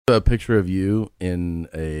a picture of you in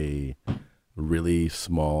a really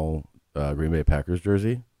small Green Bay Packers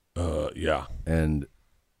jersey. Yeah. And,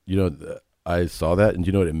 I saw that, and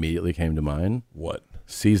you know what immediately came to mind? What?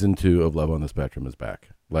 Season 2 of Love on the Spectrum is back.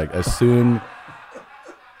 Like, as soon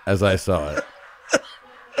as I saw it,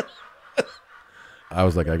 I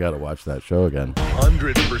was like, I got to watch that show again.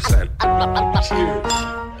 100%. Cheers.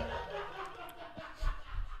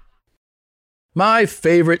 My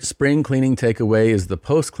favorite spring cleaning takeaway is the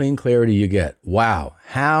post-clean clarity you get. Wow,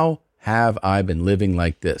 how have I been living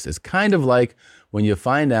like this? It's kind of like when you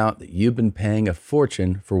find out that you've been paying a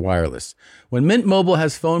fortune for wireless. When Mint Mobile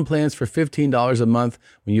has phone plans for $15 a month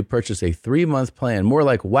when you purchase a 3-month plan, more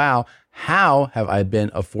like, wow, how have I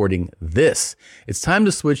been affording this? It's time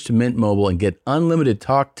to switch to Mint Mobile and get unlimited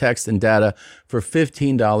talk, text, and data for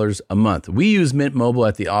 $15 a month. We use Mint Mobile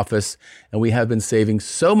at the office, and we have been saving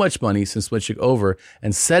so much money since switching over,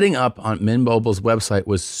 and setting up on Mint Mobile's website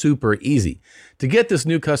was super easy. To get this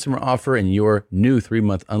new customer offer and your new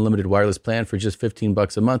 3-month unlimited wireless plan for just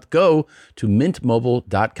 $15 a month, go to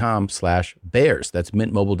mintmobile.com/bears. That's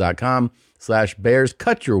mintmobile.com/bears.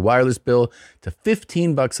 Cut your wireless bill to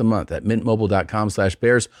 $15 a month at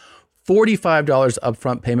mintmobile.com/bears. $45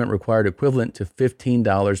 upfront payment required, equivalent to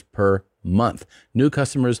 $15 per month. New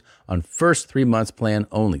customers on first 3 months plan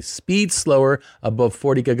only. Speed slower above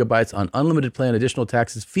 40 gigabytes on unlimited plan. Additional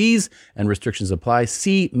taxes, fees, and restrictions apply.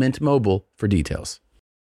 See Mint Mobile for details.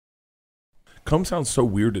 Come sounds so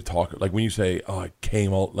weird to talk. Like when you say, "Oh, I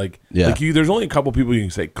came out," like Yeah. there's only a couple people you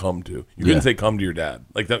can say "come to." You couldn't say "come to your dad."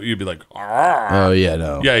 Like that, you'd be like, "Ah." Oh, yeah,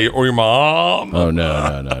 no. Yeah, or your mom. Oh,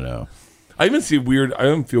 no. I even feel weird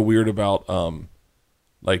about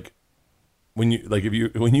like when you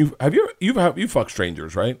fuck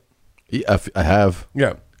strangers, right? Yeah, I have.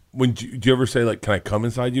 Yeah. Do you ever say like, "Can I come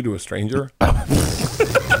inside you" to a stranger? You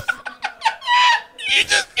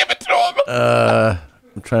just give it to him.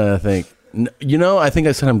 I'm trying to think. I think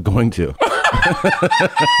I said I'm going to. I'm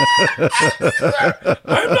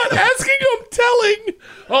not asking, I'm telling.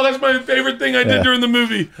 Oh, that's my favorite thing I did during the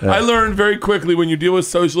movie. I learned very quickly when you deal with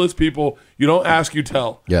socialist people, you don't ask, you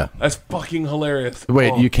tell. Yeah. That's fucking hilarious.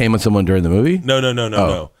 Wait, you came with someone during the movie? No.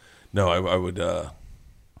 No, I would, it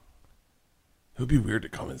would be weird to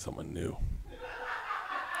come in someone new.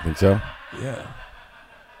 Think so? Yeah.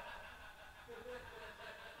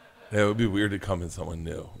 Yeah, it would be weird to come in someone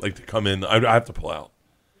new. Like to come in, I'd have to pull out.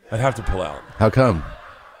 How come?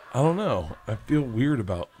 I don't know. I feel weird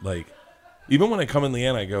about like, even when I come in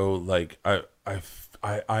Leanne, I go like,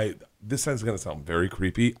 this is going to sound very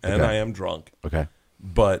creepy, and I am drunk. Okay.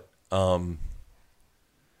 But I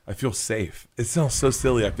feel safe. It sounds so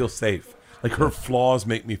silly. I feel safe. Like her flaws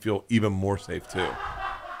make me feel even more safe too.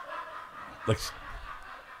 Like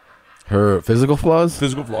her physical flaws?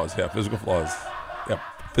 Physical flaws. Yeah, physical flaws. Yeah,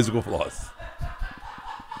 physical flaws.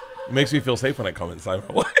 It makes me feel safe when I come inside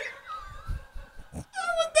my wife. I don't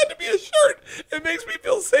want that to be a shirt. It makes me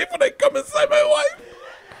feel safe when I come inside my wife.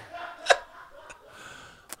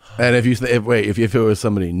 And if it was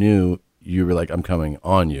somebody new, you were like, I'm coming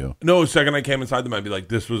on you. No, the second I came inside them, I'd be like,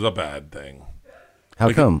 this was a bad thing.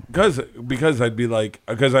 How come? Because I'd be like,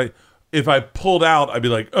 if I pulled out, I'd be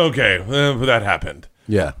like, okay, that happened.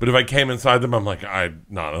 Yeah. But if I came inside them, I'm like, I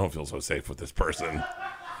don't feel so safe with this person.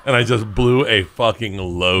 And I just blew a fucking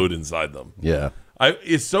load inside them. Yeah.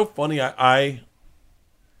 It's so funny. I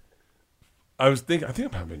was thinking, I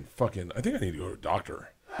think I need to go to a doctor.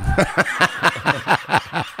 I'm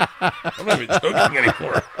not even joking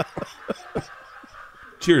anymore.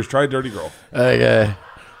 Cheers. Try Dirty Girl. Okay.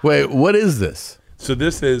 Wait, what is this? So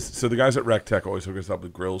the guys at Rec Tech always hook us up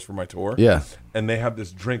with grills for my tour. Yeah. And they have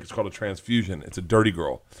this drink. It's called a transfusion. It's a Dirty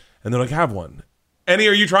Girl. And they're like, have one. Annie,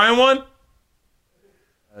 are you trying one?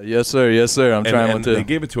 Yes, sir. I'm trying one too. They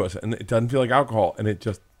gave it to us, and it doesn't feel like alcohol, and it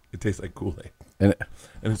tastes like Kool-Aid. And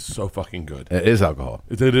it's so fucking good. It is alcohol.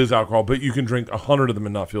 It is alcohol, but you can drink 100 of them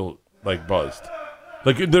and not feel like buzzed.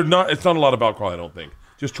 Like it's not a lot of alcohol, I don't think.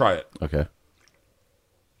 Just try it. Okay.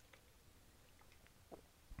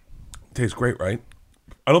 Tastes great, right?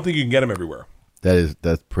 I don't think you can get them everywhere.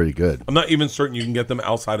 That's pretty good. I'm not even certain you can get them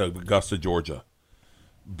outside of Augusta, Georgia.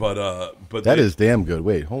 But that is damn good.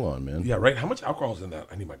 Wait, hold on, man. Yeah, right. How much alcohol is in that?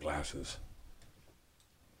 I need my glasses.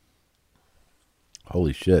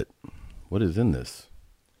 Holy shit. What is in this?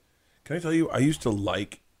 Can I tell you, I used to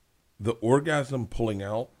like the orgasm pulling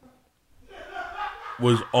out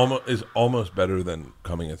is almost better than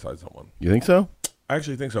coming inside someone. You think so? I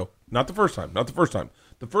actually think so. Not the first time.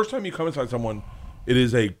 The first time you come inside someone, it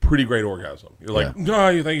is a pretty great orgasm. You're like,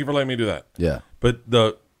 no, thank you for letting me do that. Yeah. But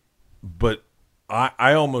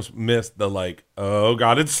I almost missed the like, oh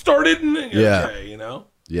God, it started. Okay, you know?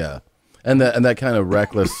 Yeah, and that kind of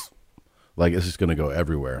reckless, like it's just gonna go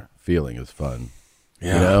everywhere. Feeling is fun.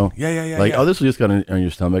 Yeah. You know? Yeah. Like, oh, this will just got on your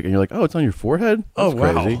stomach, and you're like, oh, it's on your forehead. That's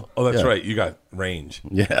crazy. Wow. Oh, that's right. You got range.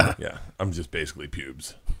 Yeah. Yeah. I'm just basically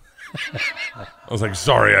pubes. I was like,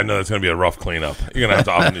 sorry, I know that's going to be a rough cleanup. You're going to have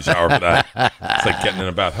to hop in the shower for that. It's like getting in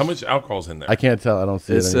a bath. How much alcohol's in there? I can't tell. I don't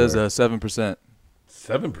see it. It says anywhere. 7%.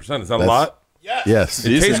 7%. Is that a lot? Yes.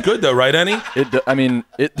 It tastes good though, right, Annie?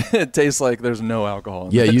 It tastes like there's no alcohol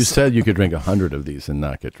in Yeah, this. you said you could drink 100 of these and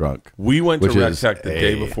not get drunk. We went to Which Rec is Tech the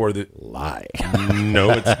day before the lie.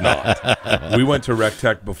 No, it's not. We went to Rec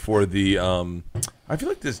Tech before the. I feel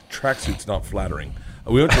like this tracksuit's not flattering.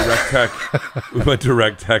 We went to Rec Tech. We went to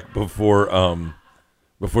Rec Tech before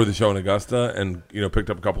the show in Augusta, and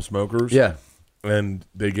picked up a couple smokers. Yeah. And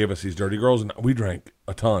they gave us these dirty girls, and we drank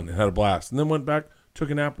a ton and had a blast. And then went back, took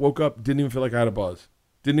a nap, woke up, didn't even feel like I had a buzz.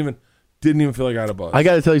 Didn't even feel like I had a buzz. I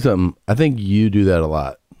got to tell you something. I think you do that a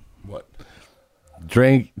lot. What?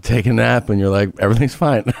 Drink, take a nap, and you're like, everything's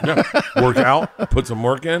fine. Yeah. Work out, put some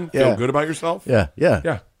work in, feel Yeah. good about yourself. Yeah.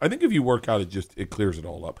 Yeah. I think if you work out, it clears it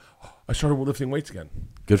all up. I started lifting weights again.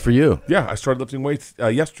 Good for you. Yeah, I started lifting weights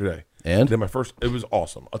yesterday. And? Then it was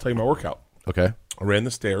awesome. I'll tell you my workout. Okay. I ran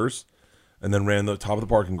the stairs and then ran the top of the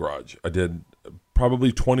parking garage. I did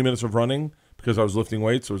probably 20 minutes of running because I was lifting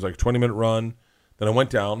weights. So it was like a 20-minute run. Then I went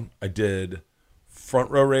down. I did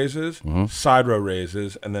front row raises, side row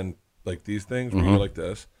raises, and then like these things where you go like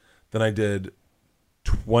this. Then I did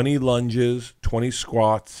 20 lunges, 20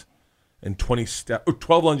 squats, and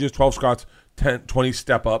 12 lunges, 12 squats, 20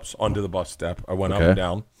 step-ups onto the bus step. I went up and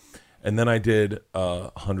down. And then I did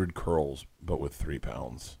 100 curls, but with 3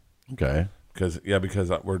 pounds. Okay. Because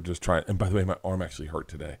we're just trying. And by the way, my arm actually hurt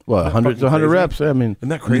today. Well, 100 reps. I mean, isn't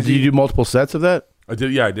that crazy? Did you do multiple sets of that? I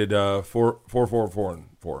did. Yeah, I did 4, and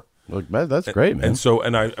 4. Look, that's great, man.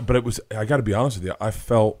 But it was. I got to be honest with you. I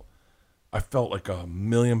felt like $1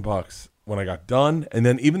 million when I got done. And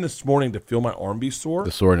then even this morning to feel my arm be sore.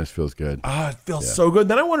 The soreness feels good. It feels so good.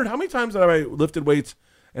 Then I wondered how many times have I lifted weights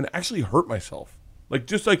and actually hurt myself.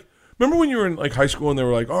 Remember when you were in like high school and they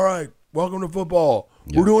were like, all right, welcome to football.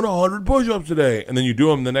 We're doing 100 push-ups today. And then you do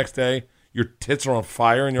them the next day, your tits are on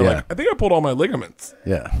fire, and you're like, I think I pulled all my ligaments.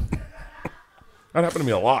 Yeah. That happened to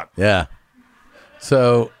me a lot. Yeah.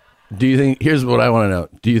 So, here's what I want to know.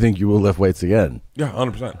 Do you think you will lift weights again? Yeah,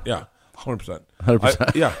 100%. Yeah, 100%.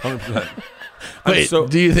 100%? Yeah, 100%. Wait,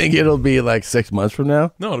 do you think it'll be like 6 months from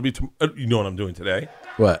now? No, it'll be, you know what I'm doing today?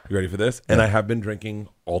 What? You ready for this? And I have been drinking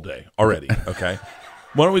all day already, okay?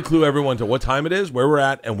 Why don't we clue everyone to what time it is, where we're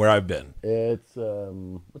at, and where I've been? It's,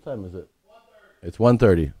 what time is it? 1:30. It's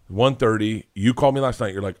 1:30. 1:30. You called me last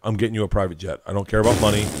night. You're like, I'm getting you a private jet. I don't care about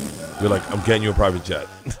money. You're like, I'm getting you a private jet.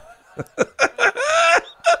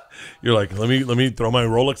 You're like, let me throw my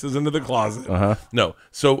Rolexes into the closet. No.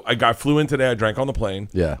 So I flew in today. I drank on the plane.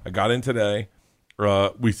 Yeah. I got in today. We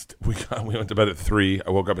went to bed at 3. I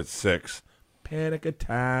woke up at 6. Panic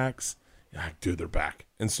attacks. Yeah, dude, they're back.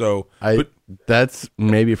 And so that's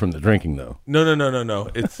maybe from the drinking though. No.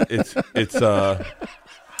 It's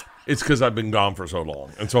because I've been gone for so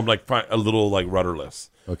long, and so I'm like a little like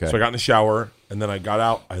rudderless. Okay. So I got in the shower, and then I got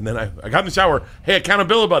out, and then I got in the shower. Hey,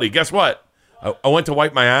 accountability buddy, guess what? I went to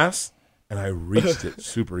wipe my ass, and I reached it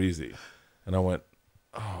super easy, and I went,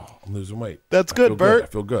 oh, I'm losing weight. That's good, Bert. I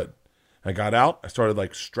feel good. I got out. I started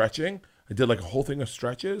like stretching. I did like a whole thing of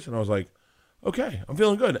stretches, and I was like, okay, I'm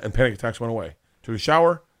feeling good. And panic attacks went away. Took a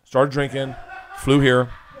shower, started drinking, flew here.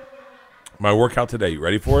 My workout today. You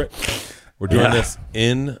ready for it? We're doing this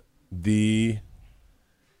in the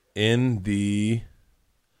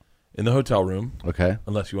hotel room. Okay.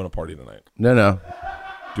 Unless you want to party tonight. No.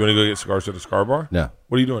 Do you want to go get cigars at the cigar bar? No.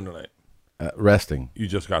 What are you doing tonight? Resting. You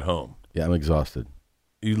just got home. Yeah, I'm exhausted.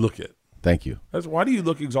 You look it. Thank you. Why do you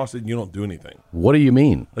look exhausted and you don't do anything? What do you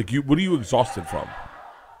mean? What are you exhausted from?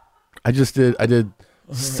 I did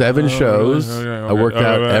 7 shows. I worked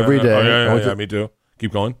out every day. Yeah, me too.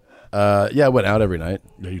 Keep going. I went out every night.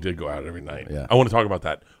 Yeah, you did go out every night. Yeah. I want to talk about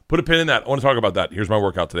that. Put a pin in that. I want to talk about that. Here's my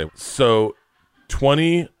workout today. So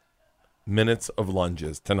 20 minutes of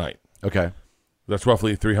lunges tonight. Okay. That's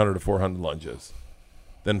roughly 300 to 400 lunges.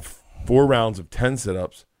 Then 4 rounds of 10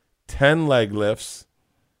 sit-ups, 10 leg lifts,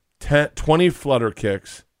 20 flutter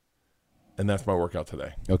kicks, and that's my workout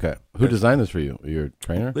today. Okay. Who designed this for you? Your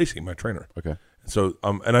trainer? Lacey, my trainer. Okay. So,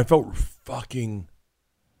 and I felt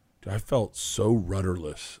I felt so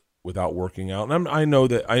rudderless without working out. And I know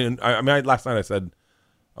that last night I said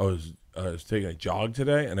I was taking a jog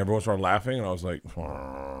today, and everyone started laughing, and I was like,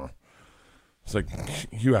 it's like,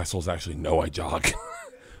 you assholes actually know I jog.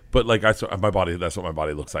 But like my body, that's what my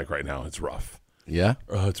body looks like right now. It's rough. Yeah.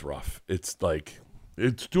 It's rough. It's like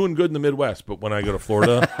It's doing good in the Midwest, but when I go to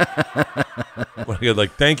Florida, when I get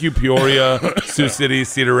like, thank you, Peoria, Sioux City,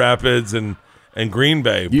 Cedar Rapids, and Green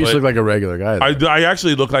Bay. You just look like a regular guy. I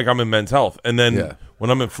actually look like I'm in Men's Health. And then Yeah. when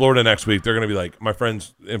I'm in Florida next week, they're going to be like, my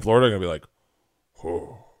friends in Florida are going to be like,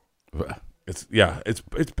 oh.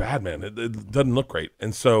 It's bad, man. It doesn't look great.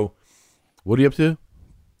 And so. What are you up to?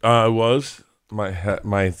 It was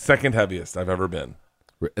my second heaviest I've ever been.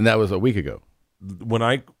 And that was a week ago. When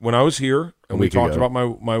I was here and we talked about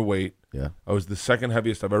my weight, Yeah. I was the second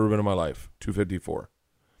heaviest I've ever been in my life, 254.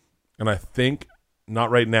 And I think, not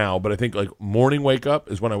right now, but I think like morning wake up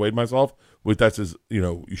is when I weighed myself. That says,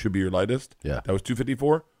 you should be your lightest. Yeah. That was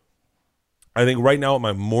 254. I think right now at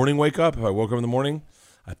my morning wake up, if I woke up in the morning,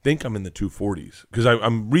 I think I'm in the 240s because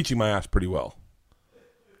I'm reaching my ass pretty well.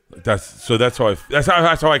 That's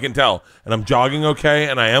how I can tell. And I'm jogging okay,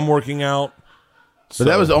 and I am working out. But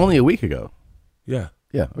that was only a week ago. Yeah.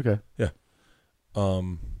 Yeah. Okay. Yeah.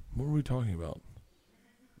 What were we talking about?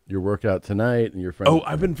 Your workout tonight and your friend. Oh,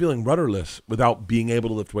 I've been feeling rudderless without being able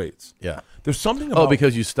to lift weights. Yeah. There's something about... Oh,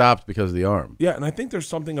 because you stopped because of the arm. Yeah, and I think there's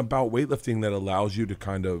something about weightlifting that allows you to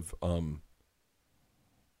kind of...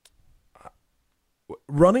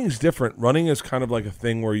 running is different. Running is kind of like a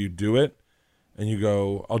thing where you do it and you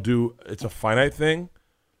go, it's a finite thing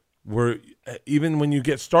where even when you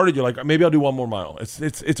get started, you're like, maybe I'll do one more mile.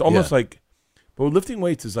 It's almost like... But with lifting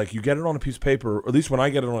weights is like you get it on a piece of paper, or at least when I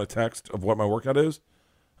get it on a text of what my workout is,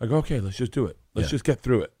 I go, okay, let's just do it. Let's just get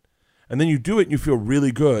through it. And then you do it and you feel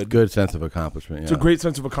really good. Good sense of accomplishment. It's a great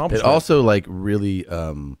sense of accomplishment. It also like really, I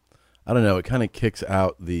don't know, it kind of kicks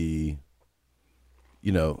out the,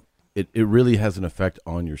 it really has an effect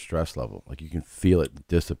on your stress level. Like you can feel it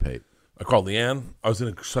dissipate. I called Leanne. I was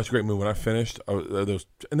in such a great mood when I finished. I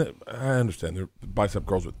understand they're bicep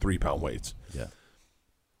girls with 3-pound weights. Yeah.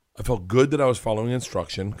 I felt good that I was following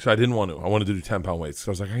instruction because I didn't want to. I wanted to do 10-pound weights. So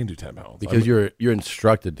I was like, I can do 10 pounds. Because you're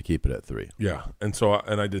instructed to keep it at 3. Yeah. And so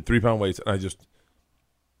I did 3-pound weights and I just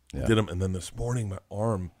did them. And then this morning my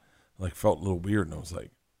arm like felt a little weird and I was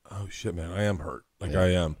like, oh shit, man, I am hurt. Like I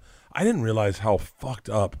am. I didn't realize how fucked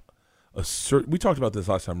up we talked about this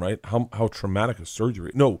last time, right? How traumatic a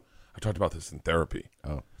surgery. No, I talked about this in therapy.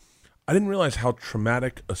 Oh. I didn't realize how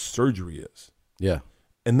traumatic a surgery is. Yeah.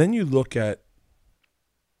 And then you look at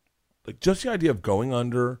like just the idea of going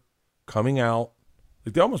under, coming out,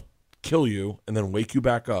 like they almost kill you and then wake you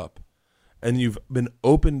back up and you've been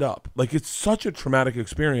opened up. Like it's such a traumatic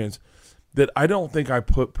experience that I don't think I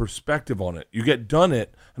put perspective on it. You get done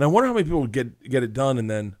it, and I wonder how many people would get it done and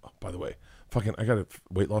then, oh, by the way, I got a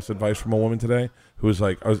weight loss advice from a woman today who was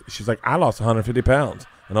like, she's like, I lost 150 pounds.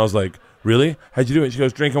 And I was like, really? How'd you do it? She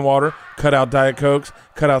goes, drinking water, cut out Diet Cokes,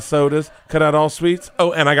 cut out sodas, cut out all sweets.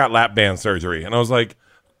 Oh, and I got lap band surgery. And I was like,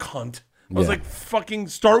 cunt. I was like, fucking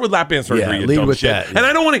start with lap band surgery, you lead dumb with shit. that. And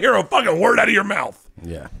I don't want to hear a fucking word out of your mouth.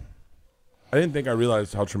 Yeah. I didn't think I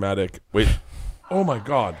realized how traumatic. Wait. Oh, my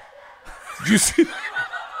God. Did you see that?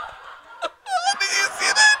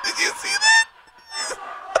 Did you see that?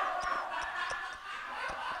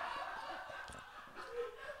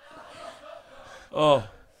 Oh.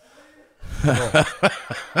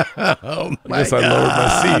 Oh my I guess God. I lowered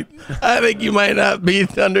my seat. I think you might not be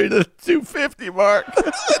under the 250 mark. Did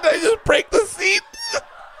I just break the seat?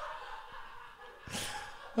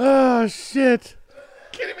 Oh, shit.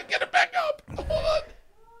 Can't even get it back up. Hold on.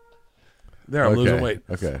 There, I'm losing weight.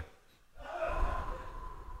 Okay.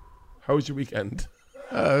 How was your weekend?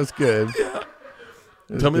 Oh, that's good.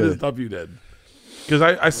 Tell me the good. stuff you did. Because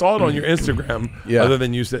I saw it on your Instagram, Yeah. other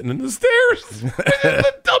than you sitting in the stairs. It's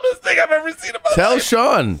the dumbest thing I've ever seen in my Tell life.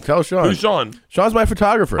 Sean. Tell Sean. Who's Sean? Sean's my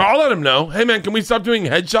photographer. I'll let him know. Hey, man, can we stop doing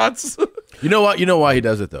headshots? You know what? You know why he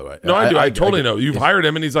does it, though, right? No, I do. I totally know. You've hired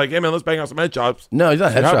him, and he's like, hey, man, let's bang out some headshots. No, he's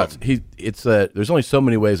not You have headshots. There's only so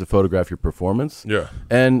many ways to photograph your performance. Yeah.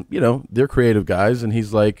 And, they're creative guys, and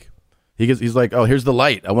he's like, he's like, oh, here's the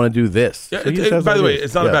light. I want to do this. Yeah, So he just has by the way, ideas.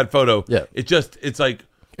 it's not a bad photo. Yeah. It's like,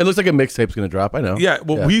 It looks like a mixtape's going to drop. I know. yeah,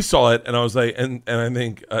 well, we saw it, and I was like, and I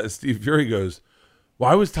think Steve Fury goes,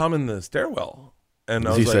 why was Tom in the stairwell? And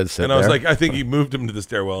I was He like, said sit and I was there. like, I think he moved him to the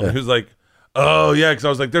stairwell. And he was like, oh, yeah, because I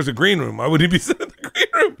was like, there's a green room. Why would he be sitting in the green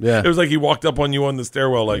room? Yeah. It was like he walked up on you on the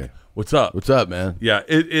stairwell like, what's up? What's up, man? Yeah,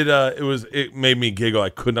 it made me giggle. I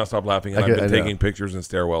could not stop laughing, and I've been taking pictures in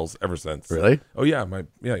stairwells ever since. Really? Oh, yeah. You want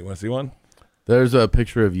to see one? There's a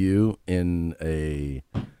picture of you in a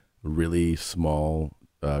really small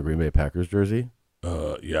Green Bay Packers jersey.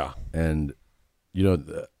 Yeah. And,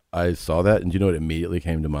 I saw that, and you know what immediately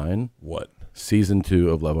came to mind? What? Season 2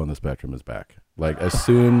 of Love on the Spectrum is back. Like, as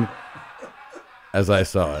soon as I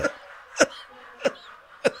saw it,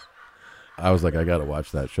 I was like, I got to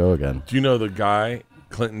watch that show again. Do you know the guy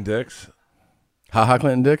Clinton Dix. Ha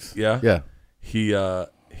Clinton Dix? Yeah. Yeah. He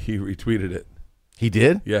retweeted it. He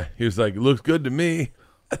did? Yeah. He was like, looks good to me.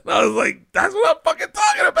 And I was like, that's what I'm fucking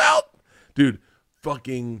talking about. Dude,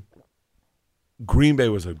 fucking Green Bay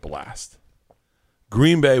was a blast.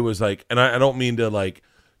 Green Bay was like, and I don't mean to like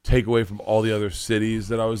take away from all the other cities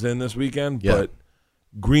that I was in this weekend, but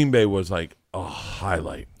Green Bay was like a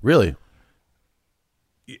highlight. Really?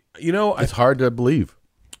 You know, it's hard to believe.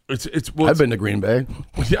 I've been to Green Bay.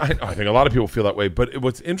 Yeah, I think a lot of people feel that way. But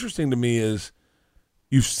what's interesting to me is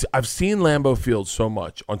I've seen Lambeau Field so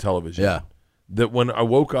much on television that when I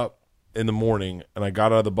woke up in the morning and I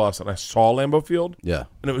got out of the bus and I saw Lambeau Field, and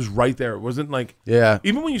it was right there. It wasn't like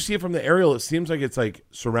even when you see it from the aerial, it seems like it's like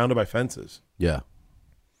surrounded by fences. Yeah.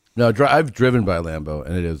 No, I've driven by Lambeau,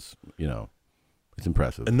 and it is, it's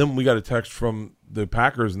impressive. And then we got a text from the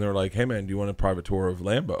Packers, and they were like, "Hey, man, do you want a private tour of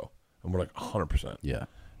Lambeau?" And we're like, 100%. Yeah.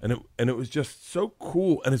 And it was just so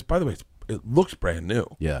cool. And it's, by the way, it looks brand new.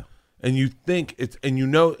 Yeah. And you think it's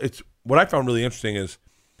what I found really interesting is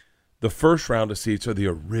the first round of seats are the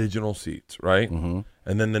original seats, right? Mm-hmm.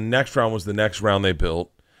 And then the next round was the next round they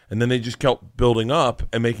built. And then they just kept building up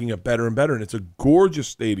and making it better and better. And it's a gorgeous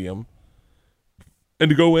stadium. And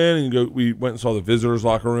to go in and we went and saw the visitors'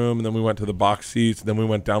 locker room, and then we went to the box seats, and then we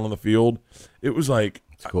went down on the field. It was like,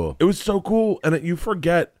 it's cool. It was so cool. And you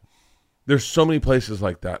forget there's so many places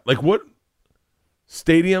like that. Like what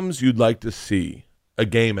stadiums you'd like to see a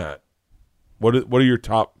game at? What are your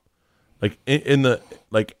top, like in the,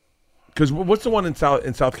 like, because what's the one in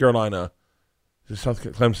South Carolina?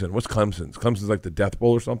 Clemson. What's Clemson's? Clemson's like the Death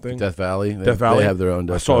Bowl or something? Death Valley. Death Valley. They have their own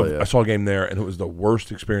Death Valley. I saw a game there, and it was the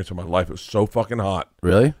worst experience of my life. It was so fucking hot.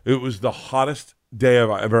 Really? It was the hottest day I've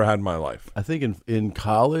ever had in my life. I think in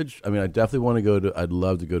college, I mean, I definitely want to go to, I'd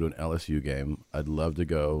love to go to an LSU game. I'd love to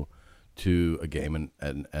go to a game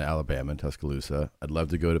in Alabama, in Tuscaloosa. I'd love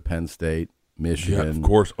to go to Penn State, Michigan. Yeah,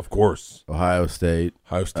 of course. Ohio State.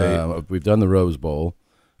 We've done the Rose Bowl.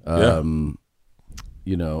 I've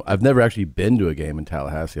never actually been to a game in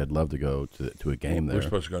Tallahassee. I'd love to go to a game there. We're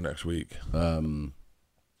supposed to go next week.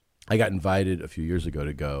 I got invited a few years ago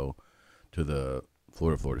to go to the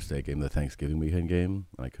Florida State game, the Thanksgiving weekend game,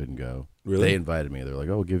 and I couldn't go. Really? They invited me. They're like,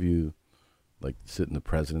 "Oh, we'll give you like sit in the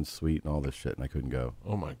president's suite and all this shit," and I couldn't go.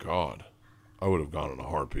 Oh my God, I would have gone in a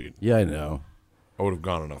heartbeat. Yeah, I know. I would have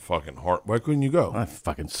gone in a fucking heart. Why couldn't you go? My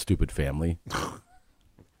fucking stupid family.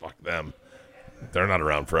 Fuck them. They're not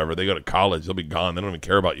around forever. They go to college. They'll be gone. They don't even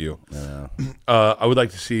care about you. I would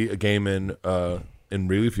like to see a game in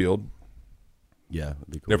Wrigley Field. Yeah, that'd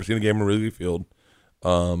be cool. Never seen a game in Wrigley Field.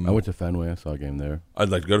 I went to Fenway. I saw a game there. I'd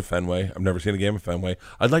like to go to Fenway. I've never seen a game at Fenway.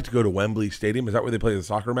 I'd like to go to Wembley Stadium. Is that where they play the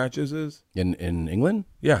soccer matches? In England?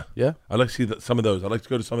 Yeah. Yeah. I'd like to see some of those. I'd like to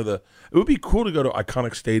go to some of the. It would be cool to go to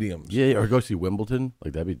iconic stadiums. Yeah, or go see Wimbledon.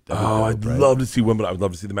 Like that'd be dope, I'd love to see Wimbledon. I'd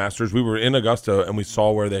love to see the Masters. We were in Augusta and we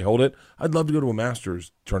saw where they hold it. I'd love to go to a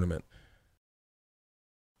Masters tournament.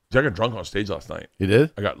 I got drunk on stage last night. You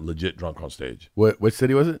did? I got legit drunk on stage. Which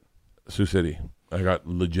city was it? Sioux City. I got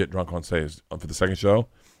legit drunk on stage for the second show,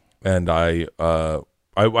 and I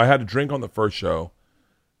had a drink on the first show.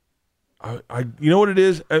 You know what it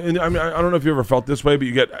is? I mean, I don't know if you ever felt this way, but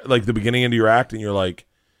you get like the beginning into your act, and you're like,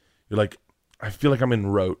 I feel like I'm in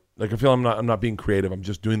rote. Like I feel I'm not being creative. I'm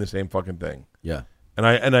just doing the same fucking thing. Yeah. And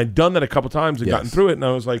I'd done that a couple times and gotten through it, and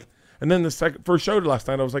I was like, and then the first show last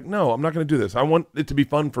night, I was like, no, I'm not going to do this. I want it to be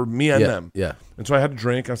fun for me and them. Yeah. And so I had a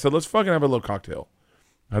drink. I said, let's fucking have a little cocktail.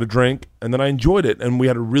 I had a drink, and then I enjoyed it, and we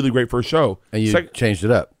had a really great first show. And you changed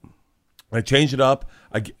it up. I changed it up.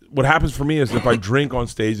 What happens for me is if I drink on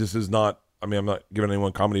stage, this is not, I mean, I'm not giving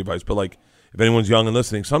anyone comedy advice, but like if anyone's young and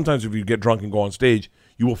listening, sometimes if you get drunk and go on stage,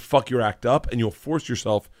 you will fuck your act up, and you'll force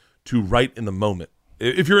yourself to write in the moment.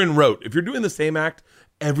 If you're in rote, if you're doing the same act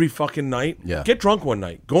every fucking night, get drunk one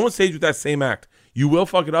night. Go on stage with that same act. You will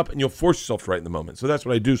fuck it up, and you'll force yourself to write in the moment. So that's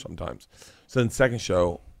what I do sometimes. So then second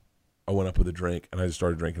show, I went up with a drink, and I just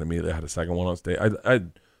started drinking immediately. I had a second one on stage. I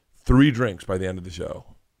had 3 drinks by the end of the show.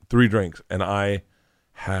 3 drinks, and I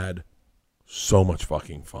had so much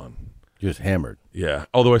fucking fun. You just hammered. Yeah.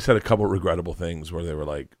 Although I said a couple regrettable things where they were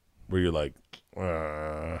like, where you're like,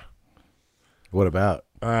 What about?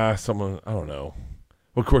 Someone, I don't know.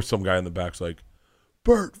 Well, of course, some guy in the back's like,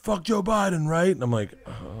 Bert, fuck Joe Biden, right? And I'm like,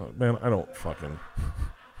 man, I don't fucking...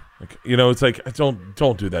 Like, you know, it's like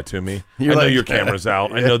don't do that to me. I know your camera's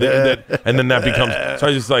out. I know that, and then that becomes. So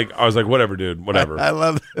I was like, whatever, dude, whatever. I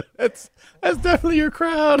love it. That's definitely your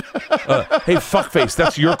crowd. Hey, fuckface,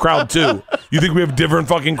 that's your crowd too. You think we have different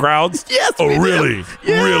fucking crowds? Yes. Oh, really?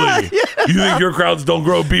 Yeah, really? Yeah. You think your crowds don't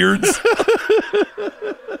grow beards?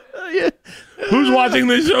 Yeah. Who's watching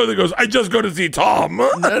this show that goes, I just go to see Tom?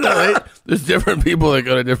 No, there's different people that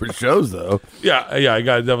go to different shows, though. Yeah, I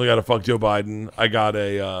definitely got to fuck Joe Biden. I got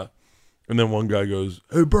and then one guy goes,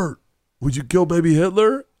 hey, Bert, would you kill baby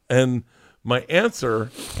Hitler? And my answer,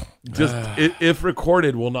 just if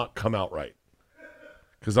recorded, will not come out right.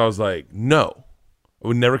 Because I was like, no, I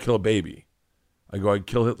would never kill a baby. I go, I'd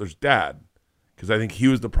kill Hitler's dad. Because I think he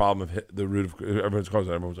was the problem of the root of everyone's cause.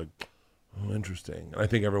 Everyone was like, oh, interesting. And I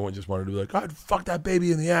think everyone just wanted to be like, I'd fuck that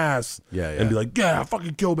baby in the ass. Yeah. And be like, yeah,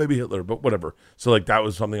 fucking kill baby Hitler. But whatever. So like that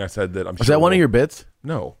was something I said that I'm sure. Is that one of your bits?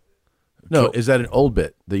 No. No, is that an old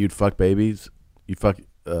bit that you'd fuck babies? You'd fuck.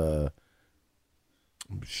 I'm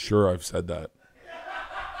sure I've said that.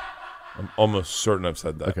 I'm almost certain I've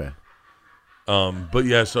said that. Okay. But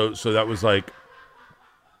yeah, so that was like,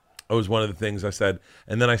 that was one of the things I said,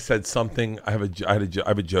 and then I said something. I have a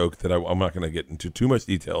joke that I'm not going to get into too much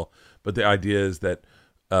detail, but the idea is that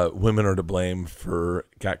women are to blame for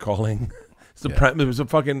catcalling. It was a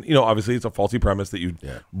fucking, obviously it's a faulty premise that you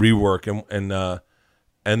rework,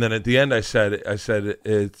 and then at the end I said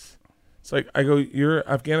it's like, I go, you're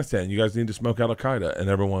Afghanistan, you guys need to smoke out Al Qaeda, and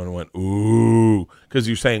everyone went ooh, because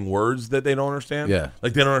you're saying words that they don't understand. Yeah,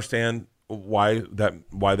 like they don't understand why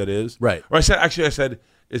that is. Right. Or I said.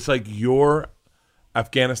 It's like you're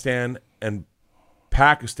Afghanistan and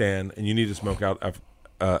Pakistan, and you need to smoke out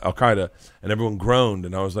Al Qaeda, and everyone groaned,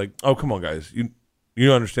 and I was like, "Oh, come on, guys,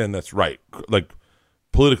 you understand that's right, like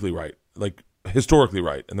politically right, like historically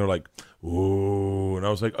right," and they're like, "Ooh," and I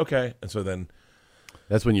was like, "Okay," and so then.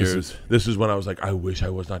 That's when This is when I was like, I wish I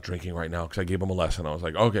was not drinking right now, because I gave them a lesson. I was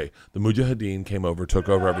like, okay, the Mujahideen came over, took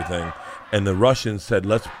over everything, and the Russians said,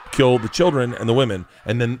 let's kill the children and the women,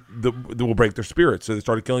 and then we'll break their spirits. So they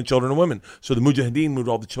started killing children and women. So the Mujahideen moved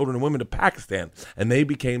all the children and women to Pakistan, and they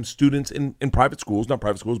became students in private schools, not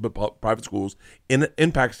private schools, but private schools in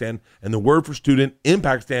Pakistan. And the word for student in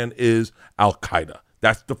Pakistan is Al Qaeda.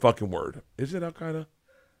 That's the fucking word. Is it Al Qaeda?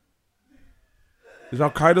 Is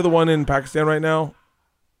Al Qaeda the one in Pakistan right now?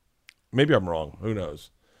 Maybe I'm wrong. Who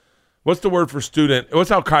knows? What's the word for student?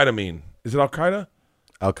 What's Al Qaeda mean? Is it Al Qaeda?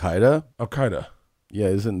 Al Qaeda. Al Qaeda. Yeah,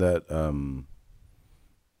 isn't that?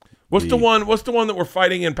 What's the one that we're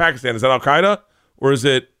fighting in Pakistan? Is that Al Qaeda or is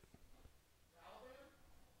it?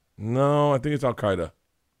 No, I think it's Al Qaeda.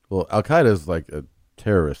 Well, Al Qaeda is like a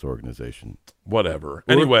terrorist organization. Whatever.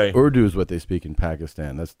 Anyway, Urdu is what they speak in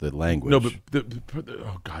Pakistan. That's the language. No, but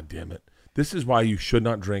oh, god damn it! This is why you should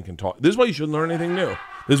not drink and talk. This is why you shouldn't learn anything new.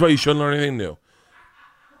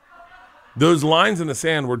 Those lines in the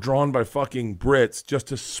sand were drawn by fucking Brits just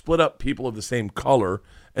to split up people of the same color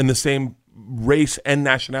and the same race and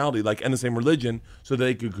nationality, and the same religion, so that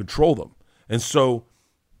they could control them. And so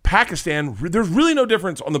Pakistan, there's really no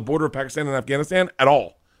difference on the border of Pakistan and Afghanistan at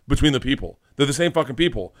all between the people. They're the same fucking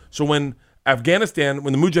people. So when the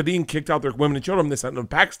Mujahideen kicked out their women and children, they sent them to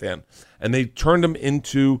Pakistan, and they turned them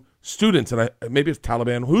into students. And maybe it's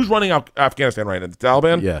Taliban. Who's running Afghanistan right now? The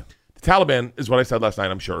Taliban? Yeah. The Taliban is what I said last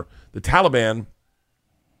night, I'm sure. The Taliban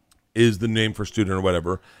is the name for student or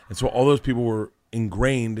whatever. And so all those people were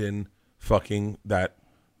ingrained in fucking that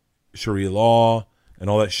Sharia law and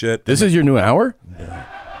all that shit. This is your new hour? Yeah.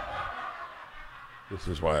 This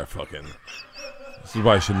is why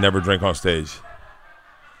I should never drink on stage.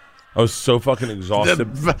 I was so fucking exhausted.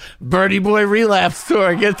 Birdie Boy relapse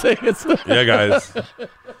tour. Get tickets. Yeah, guys.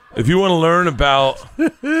 If you want to learn about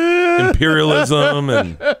imperialism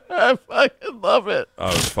and I fucking love it. I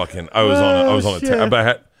was on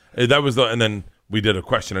a and then we did a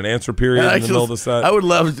question and answer period in the middle of the set. I would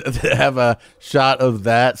love to have a shot of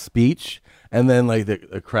that speech and then like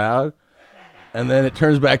the crowd, and then it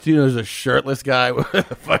turns back to you and there's a shirtless guy with a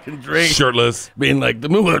fucking drink. Shirtless. Being like the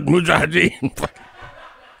Mujahideen.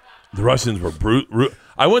 The Russians were brutal.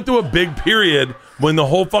 I went through a big period when the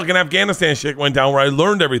whole fucking Afghanistan shit went down where I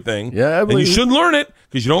learned everything. Yeah, and you shouldn't learn it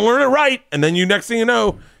because you don't learn it right. And then next thing you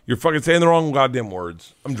know, you're fucking saying the wrong goddamn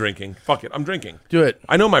words. I'm drinking. Fuck it. I'm drinking. Do it.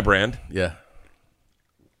 I know my brand. Yeah.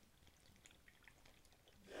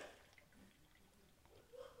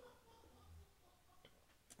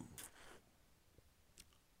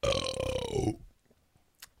 Oh.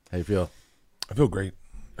 How you feel? I feel great.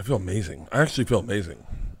 I feel amazing. I actually feel amazing.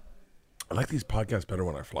 I like these podcasts better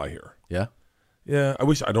when I fly here. Yeah? Yeah. I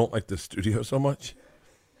wish I don't like this studio so much.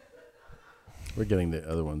 We're getting the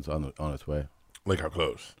other ones on its way. Like how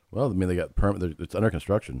close? Well, I mean, they got permit. It's under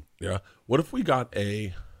construction. Yeah. What if we got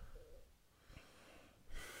a...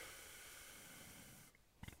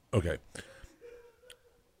 Okay.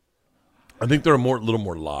 I think they're a little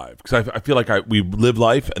more live because I feel like we live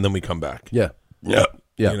life and then we come back. Yeah. Yeah.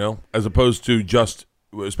 Yeah. You know, as opposed to just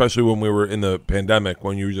especially when we were in the pandemic,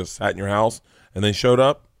 when you just sat in your house and they showed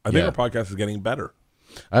up. I think Yeah. our podcast is getting better.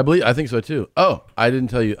 I think so too. Oh, I didn't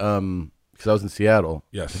tell you because I was in Seattle.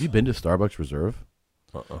 Yes. Have you been to Starbucks Reserve?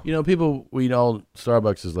 Uh-uh. You know, people, we know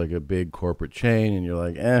Starbucks is like a big corporate chain, and you're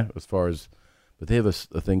like, as far as, but they have a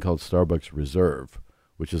thing called Starbucks Reserve,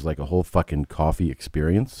 which is like a whole fucking coffee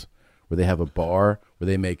experience where they have a bar where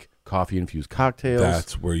they make coffee infused cocktails.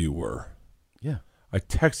 That's where you were. Yeah. I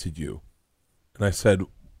texted you, and I said,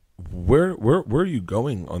 "Where are you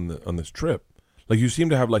going on this trip? Like, you seem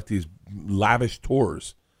to have like these lavish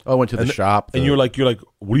tours." Oh, I went to the shop. And you're like,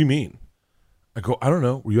 "What do you mean?" I go, "I don't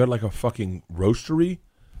know. Were you at like a fucking roastery,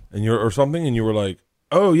 or something?" And you were like,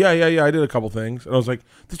 "Oh yeah. I did a couple things." And I was like,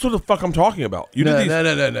 "That's what the fuck I'm talking about." You no, did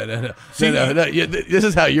these. No. See, No. This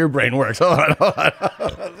is how your brain works. Hold on.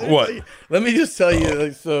 What? Let me just tell you,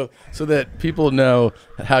 like, so that people know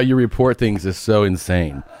how you report things is so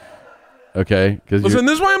insane. Okay? Listen,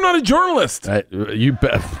 this is why I'm not a journalist. You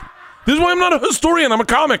bet. This is why I'm not a historian. I'm a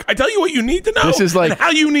comic. I tell you what you need to know. This is like and how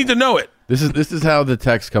you need to know it. This is how the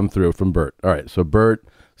texts come through from Bert. All right, so Bert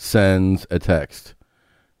sends a text.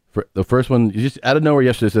 For the first one, you just out of nowhere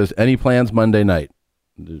yesterday says, "Any plans Monday night?"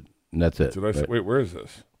 And that's it. Did I say, right? wait, where is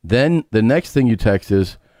this? Then the next thing you text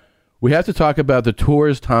is, "We have to talk about the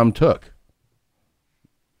tours Tom took."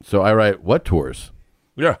 So I write, "What tours?"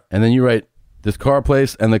 Yeah. And then you write, "This car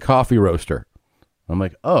place and the coffee roaster." I'm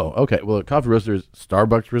like, "Oh, okay. Well, the coffee roaster is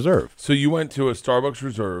Starbucks Reserve." So you went to a Starbucks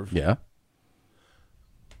Reserve. Yeah.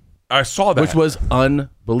 I saw that. Which was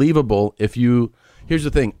unbelievable. Here's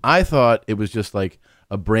the thing. I thought it was just like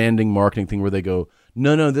a branding marketing thing where they go,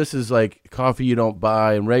 no, this is like coffee you don't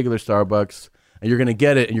buy in regular Starbucks, and you're going to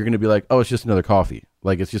get it, and you're going to be like, oh, it's just another coffee.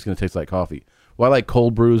 Like, it's just going to taste like coffee. Well, I like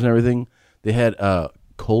cold brews and everything. They had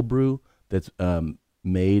cold brew that's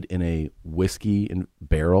made in a whiskey in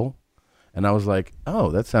barrel, and I was like, oh,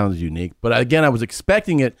 that sounds unique. But again, I was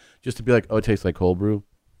expecting it just to be like, oh, it tastes like cold brew.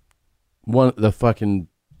 One of the fucking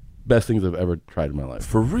best things I've ever tried in my life.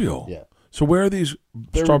 For real? Yeah. So where are these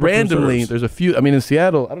They're Starbucks randomly, Reserves? there's a few. I mean, in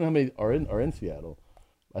Seattle, I don't know how many are in Seattle.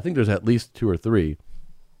 I think there's at least 2 or 3.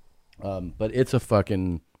 But it's a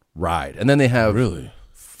fucking ride. And then they have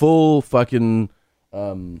full fucking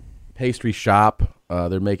pastry shop.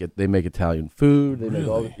 They make Italian food. They make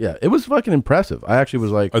all. Yeah, it was fucking impressive. I actually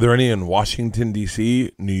was like, Are there any in Washington,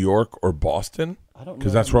 D.C., New York, or Boston? I don't know.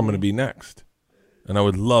 Because that's where I'm going to be next. And I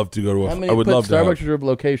would love to go to how many I would put love Starbucks to. Reserve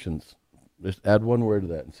locations. Just add one word to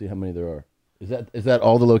that and see how many there are. Is that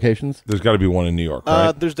all the locations? There's got to be one in New York,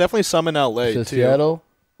 right? There's definitely some in LA It says too. Seattle,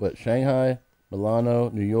 Shanghai, Milano,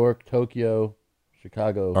 New York, Tokyo,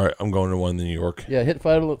 Chicago. All right, I'm going to one in New York. Yeah,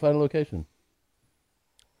 find a location.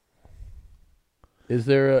 Is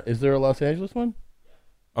there a Los Angeles one?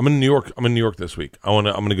 I'm in New York. I'm in New York this week. I'm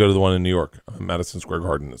going to go to the one in New York. I'm in Madison Square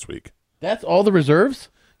Garden this week. That's all the reserves?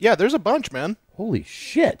 Yeah, there's a bunch, man. Holy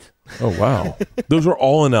shit. Oh wow. Those are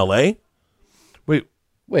all in LA?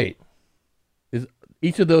 Wait. Is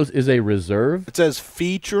each of those is a reserve? It says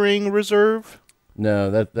featuring reserve. No,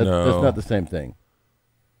 that's No. not the same thing.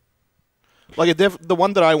 Like the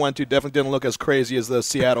one that I went to definitely didn't look as crazy as the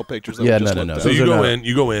Seattle pictures. That Yeah, we just no. looked at. So Those you are go not-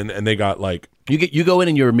 you go in and they got like You go in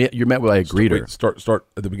and you're met with like a greeter. Wait, start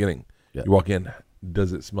at the beginning. Yeah. You walk in.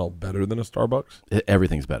 Does it smell better than a Starbucks?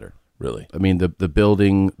 Everything's better. Really? I mean, the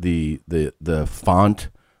building, the font,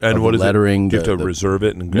 And of what the is lettering. it? Do you have to the- reserve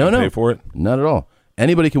it and No. pay for it? Not at all.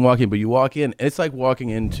 Anybody can walk in, but you walk in, and it's like walking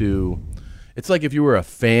into. It's like if you were a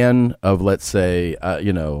fan of, let's say, I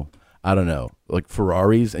don't know, like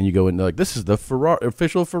Ferraris, and you go in, like, this is the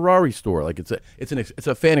official Ferrari store. Like it's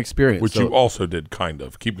a fan experience. Which So- you also did, kind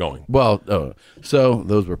of. Keep going. Well, so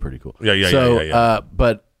those were pretty cool. Yeah.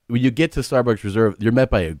 But when you get to Starbucks Reserve, you're met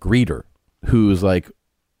by a greeter who's like,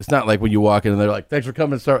 it's not like when you walk in and they're like, thanks for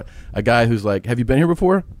coming to Starbucks. A guy who's like, have you been here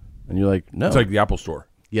before? And you're like, no. It's like the Apple Store.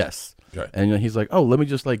 Yes. Okay. And he's like, oh, let me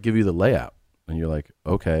just like give you the layout. And you're like,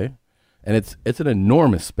 okay. And it's an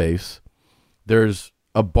enormous space. There's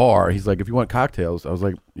a bar. He's like, if you want cocktails, I was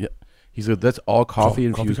like, yeah. He's like, that's all coffee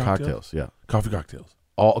infused cocktails. Yeah. Coffee cocktails.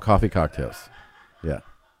 All coffee cocktails. Yeah.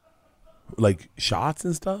 Like shots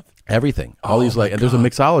and stuff? Everything. All these my like, and there's a God.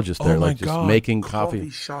 mixologist there, Oh my like just God. making coffee.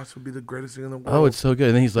 shots would be the greatest thing in the world. Oh, it's so good.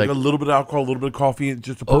 And then he's like, a little bit of alcohol, a little bit of coffee, and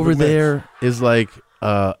just a perfect over mix. there is like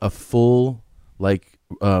a full like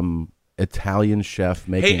Italian chef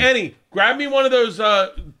making. Hey, Annie, grab me one of those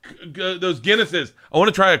Guinnesses. I want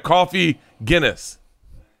to try a coffee Guinness.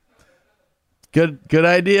 Good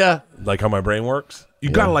idea. Like how my brain works? You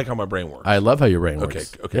gotta like how my brain works. I love how your brain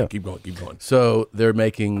works. Okay, Yeah. keep going. So they're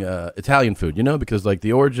making Italian food, because like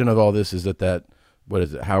the origin of all this is that what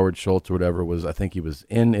is it, Howard Schultz or whatever was, I think he was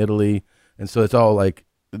in Italy, and so it's all like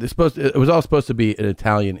it was all supposed to be an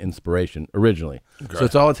Italian inspiration originally. Okay. So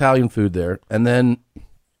it's all Italian food there, and then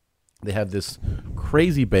they have this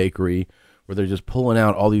crazy bakery where they're just pulling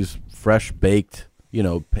out all these fresh baked,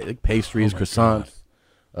 pastries, croissants.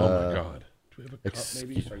 Oh my god! Do we have a cup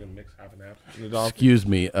maybe so I can mix half and half? Excuse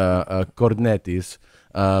me, cornettes.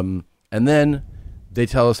 And then they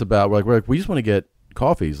tell us about we're like we just want to get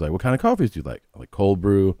coffees. Like, what kind of coffees do you like? I like cold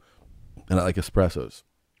brew, and I like espressos.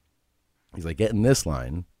 He's like, get in this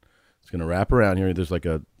line. It's gonna wrap around here. There's like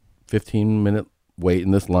a 15-minute wait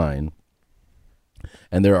in this line,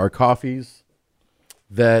 and there are coffees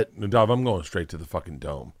that. Nadav, I'm going straight to the fucking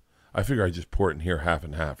dome. I figure I just pour it in here half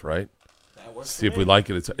and half, right? See if we like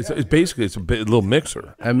it. It's basically a little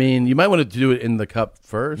mixer. I mean, you might want to do it in the cup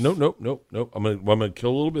first. Nope. I'm gonna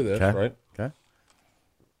kill a little bit of this, right? Okay.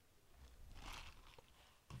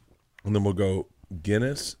 And then we'll go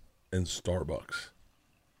Guinness and Starbucks.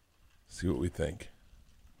 See what we think.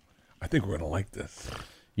 I think we're gonna like this.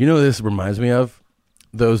 You know what this reminds me of?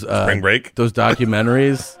 Those Spring Break? Those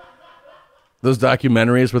documentaries. Those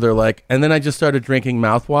documentaries where they're like, and then I just started drinking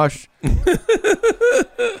mouthwash.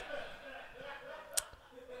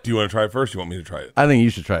 Do you want to try it first? Or you want me to try it? I think you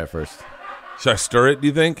should try it first. Should I stir it, do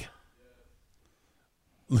you think?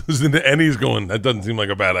 Losing to Ennie's going, that doesn't seem like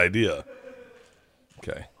a bad idea.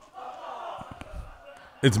 Okay.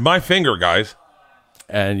 It's my finger, guys.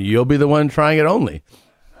 And you'll be the one trying it only.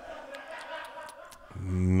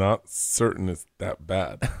 Not certain it's that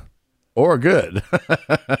bad. Or good.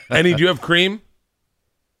 Annie, do you have cream?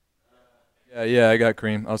 Yeah, I got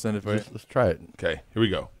cream. I'll send it for you. Let's try it. Okay, here we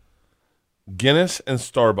go. Guinness and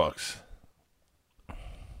Starbucks.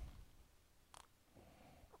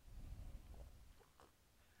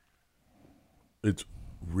 It's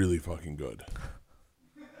really fucking good.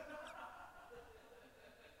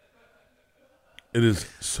 It is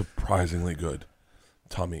surprisingly good.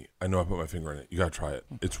 Tommy, I know I put my finger in it. You gotta try it.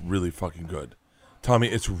 It's really fucking good. Tommy,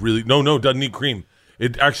 it's really... No, it doesn't need cream.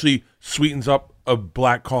 It actually sweetens up a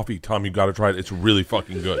black coffee. Tommy, you gotta try it. It's really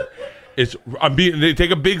fucking good.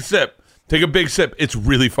 Take a big sip. Take a big sip. It's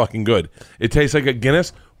really fucking good. It tastes like a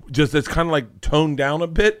Guinness. Just it's kind of like toned down a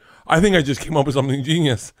bit. I think I just came up with something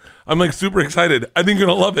genius. I'm like super excited. I think you're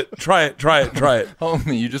gonna love it. Try it.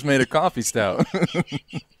 Homie, you just made a coffee stout.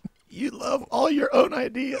 You love all your own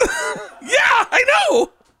ideas. Yeah, I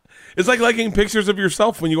know. It's like liking pictures of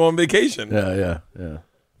yourself when you go on vacation. Yeah.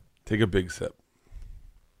 Take a big sip.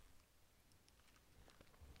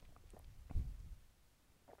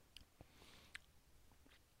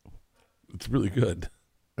 It's really good.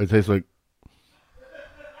 It tastes like...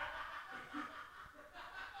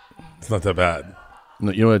 It's not that bad.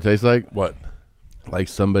 No, you know what it tastes like? What? Like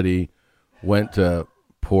somebody went to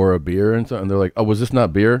pour a beer and something. They're like, "Oh, was this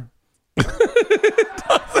not beer?"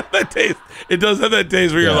 It does have that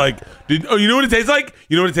taste where you're like, you know what it tastes like?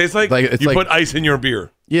 You know what it tastes like? It's you like, put ice in your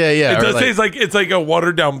beer. Yeah. It does taste like it's like a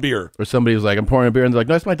watered down beer. Or somebody was like, "I'm pouring a beer," and they're like,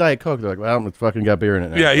 "No, it's my Diet Coke." They're like, "Well, it's fucking got beer in it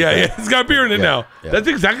now." Yeah. It's got beer in it now. Yeah. That's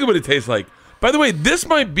exactly what it tastes like. By the way, this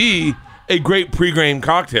might be a great pre-game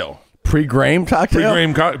cocktail. Pre-game cocktail?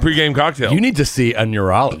 Pre-game cocktail. You need to see a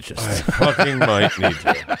neurologist. I fucking might need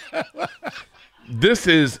to. This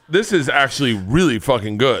is actually really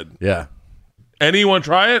fucking good. Yeah. Anyone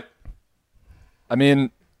try it? I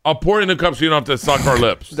mean, I'll pour it in the cup so you don't have to suck our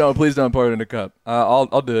lips. No, please don't pour it in a cup.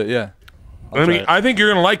 I'll do it. Yeah. I think you're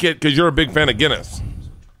gonna like it because you're a big fan of Guinness.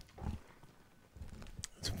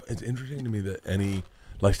 It's interesting to me that Annie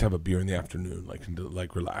likes to have a beer in the afternoon, and to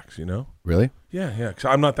relax. You know? Really? Yeah. Because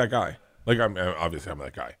I'm not that guy. I'm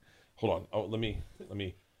that guy. Hold on. Oh, let me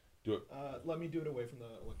do it. Let me do it away from the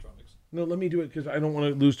electronics. No, let me do it because I don't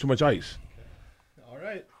want to lose too much ice. Okay. All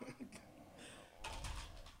right.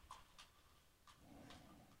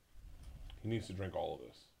 He needs to drink all of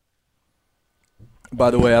this. By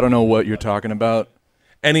the way, I don't know what you're talking about.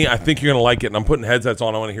 Annie, I think you're gonna like it, and I'm putting headsets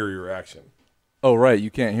on. I want to hear your reaction. Oh, right. You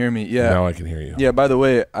can't hear me. Yeah. Now I can hear you. Yeah. By the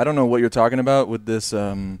way, I don't know what you're talking about with this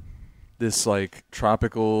like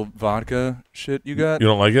tropical vodka shit you got. You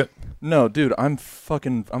don't like it? No, dude. I'm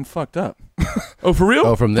fucked up. Oh, for real?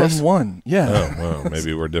 Oh, from this? From one. Yeah. Oh, well,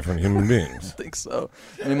 maybe we're different human beings. I think so.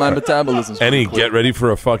 I mean, my metabolism's Annie, pretty quick. get ready for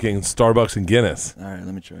a fucking Starbucks and Guinness. All right,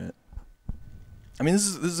 let me try it. I mean, this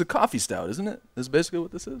is a coffee stout, isn't it? This is basically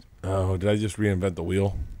what this is. Oh, did I just reinvent the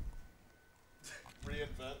wheel?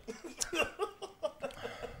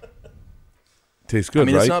 Tastes good, I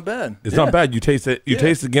mean, right? it's not bad. It's not bad. You taste it. You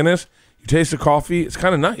taste the Guinness. You taste the coffee. It's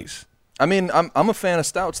kind of nice. I mean, I'm a fan of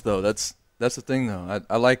stouts, though. That's the thing, though.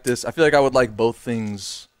 I like this. I feel like I would like both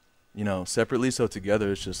things, separately. So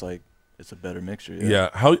together, it's it's a better mixture. Yeah.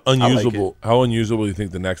 How unusable? How unusable do you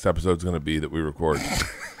think the next episode's going to be that we record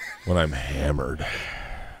when I'm hammered?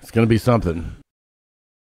 It's gonna be something.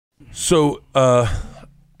 So I'm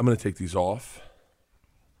going to take these off.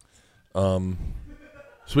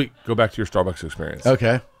 Sweet. Go back to your Starbucks experience.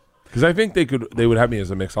 Okay. Because I think they would have me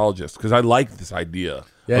as a mixologist because I like this idea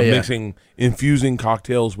of infusing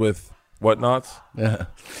cocktails with whatnots. Yeah.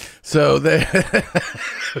 So they,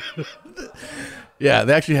 yeah,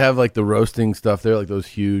 they actually have like the roasting stuff there, like those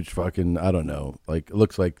huge fucking, I don't know, like it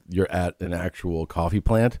looks like you're at an actual coffee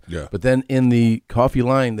plant. Yeah. But then in the coffee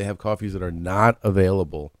line, they have coffees that are not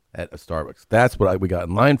available at a Starbucks. That's what we got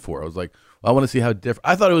in line for. I was like, I want to see how different.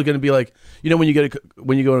 I thought it was going to be like, when you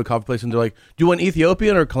when you go to a coffee place and they're like, do you want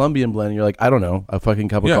Ethiopian or Colombian blend? And you're like, I don't know, a fucking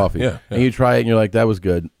cup of coffee. Yeah. And you try it and you're like, that was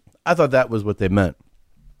good. I thought that was what they meant.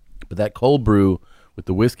 But that cold brew with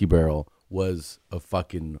the whiskey barrel was a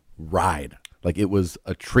fucking ride. Like it was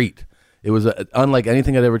a treat. It was unlike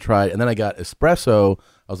anything I'd ever tried. And then I got espresso.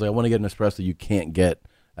 I was like, I want to get an espresso you can't get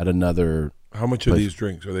at another. How much are these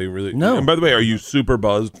drinks? Are they really? No. And by the way, are you super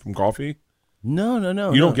buzzed from coffee? No.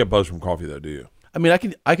 You don't get buzzed from coffee though, do you? I mean,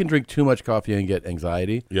 I can drink too much coffee and get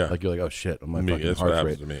anxiety. Yeah. Like you're like, oh shit, my fucking That's what heart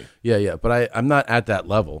happens rate. to me. Yeah. But I'm not at that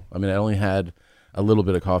level. I mean, I only had a little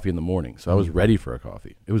bit of coffee in the morning, so I was ready for a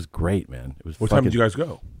coffee. It was great, man. It was. What time did you guys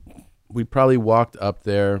go? We probably walked up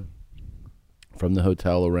there from the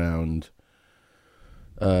hotel around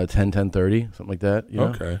 10:30, something like that. You know?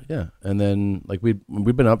 Okay. Yeah, and then like we'd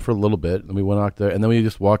been up for a little bit, and we went out there, and then we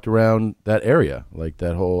just walked around that area, like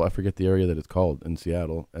that whole, I forget the area that it's called in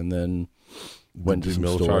Seattle, and then went to some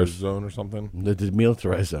militarized stores. zone or something. The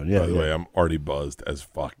militarized zone. Yeah. By the way, I'm already buzzed as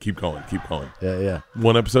fuck. Keep going. Yeah.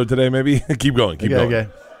 One episode today, maybe. Keep going. Okay.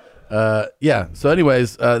 Yeah. So,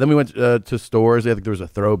 anyways, then we went to stores. I think there was a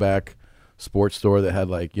throwback sports store that had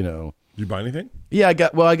like, Did you buy anything? Yeah, I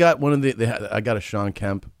got one of I got a Sean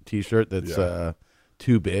Kemp T-shirt that's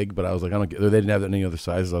too big, but I was like, they didn't have any other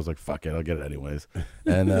sizes. I was like, fuck it, I'll get it anyways.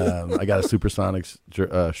 And I got a Supersonics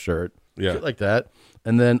shirt, shit like that.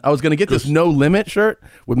 And then I was gonna get this No Limit shirt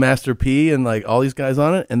with Master P and like all these guys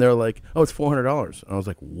on it, and they're like, oh, it's $400. And I was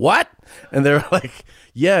like, what? And they're like,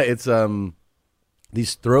 yeah, it's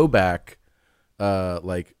these throwback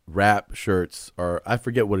like rap shirts are, I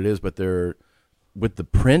forget what it is, but they're with the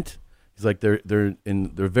print. He's like they're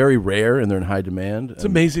very rare and they're in high demand. It's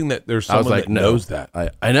amazing that there's someone that knows that.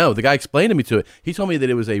 I know. The guy explained to me He told me that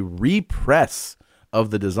it was a repress of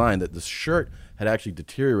the design, that the shirt had actually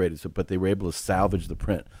deteriorated, but they were able to salvage the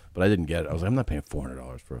print. But I didn't get it. I was like, I'm not paying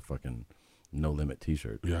 $400 for a fucking No Limit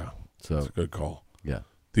T-shirt. Yeah, so that's a good call. Yeah.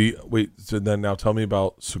 So then now tell me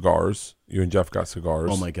about cigars. You and Jeff got cigars.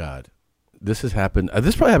 Oh my God, this has happened.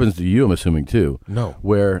 This probably happens to you, I'm assuming too. No,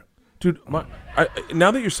 where. Dude, now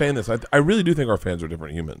that you're saying this, I really do think our fans are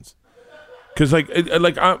different humans. Because I think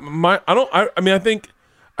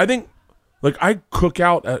like I cook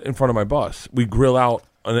out in front of my bus. We grill out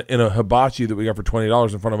in a hibachi that we got for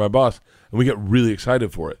 $20 in front of my bus, and we get really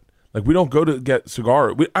excited for it. Like we don't go to get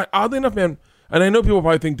cigar. Oddly enough, man, and I know people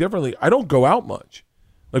probably think differently. I don't go out much.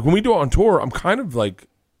 Like when we do it on tour, I'm kind of like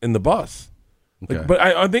in the bus. Okay. Like, but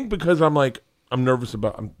I think because I'm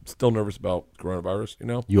still nervous about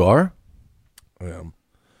coronavirus, You are? I am.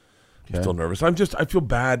 Okay. I'm still nervous. I feel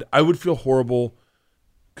bad. I would feel horrible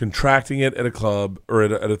contracting it at a club or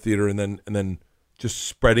at a theater and then just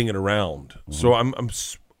spreading it around. Mm-hmm. So I'm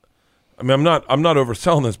not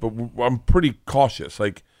overselling this, but I'm pretty cautious.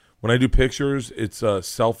 Like when I do pictures, it's a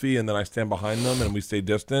selfie and then I stand behind them and we stay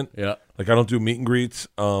distant. Yeah. Like I don't do meet and greets.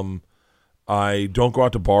 I don't go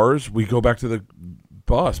out to bars. We go back to the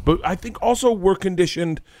bus. But I think also we're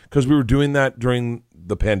conditioned because we were doing that during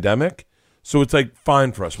the pandemic. So it's like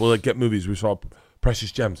fine for us. We'll like get movies. We saw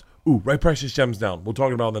Precious Gems. Ooh, write Precious Gems down. We'll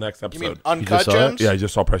talk about it in the next episode. You mean Uncut Gems? Yeah, I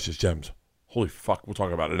just saw Precious Gems. Holy fuck, we'll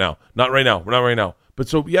talk about it now. Not right now. We're not right now. But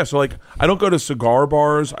so like I don't go to cigar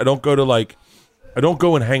bars. I don't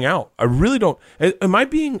go and hang out. I really don't. Am I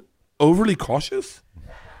being overly cautious?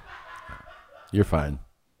 You're fine.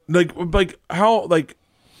 Like how like.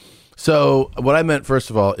 So what I meant first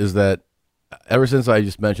of all is that ever since I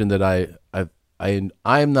just mentioned that I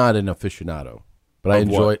am not an aficionado, but I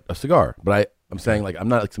enjoy a cigar. But I'm saying like I'm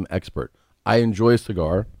not like some expert. I enjoy a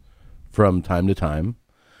cigar from time to time.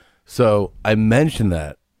 So I mentioned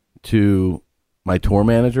that to my tour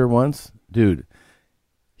manager once. Dude,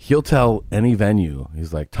 he'll tell any venue.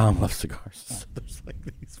 He's like, Tom loves cigars. So there's like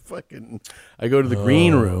these fucking. I go to the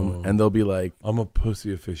green room and they'll be like, I'm a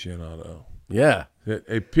pussy aficionado. Yeah.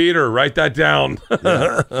 Hey, Peter, write that down.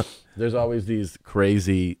 Yeah. There's always these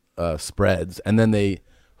crazy spreads, and then they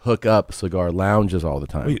hook up cigar lounges all the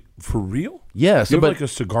time. Wait, for real? Yeah, You so have but like a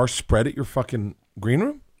cigar spread at your fucking green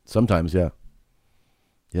room? sometimes, yeah.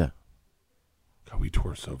 God, we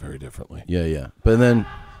tour so very differently. Yeah. But then,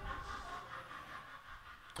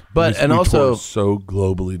 but We and tour also, so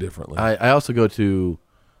globally differently. I also go to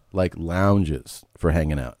like lounges for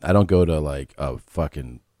hanging out. I don't go to like a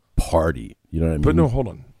fucking party. You know what I mean? But no, hold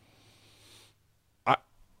on.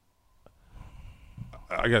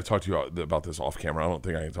 I got to talk to you about this off camera. I don't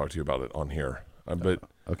think I can talk to you about it on here. But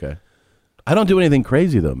Okay. I don't do anything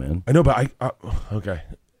crazy though, man. I know, but I okay.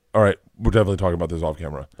 All right, we're definitely talking about this off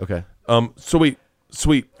camera. Okay. Sweet.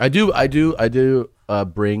 I do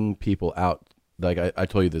bring people out. Like I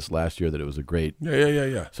told you this last year that it was a great.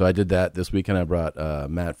 Yeah. So I did that this weekend. I brought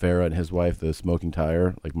Matt Farah and his wife, the Smoking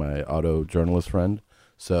Tire, like my auto journalist friend.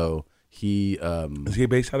 So he Is he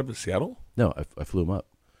based out of Seattle? no, I flew him up.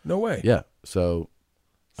 No way. Yeah. So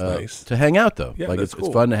Nice. to hang out though. Yeah, like that's it's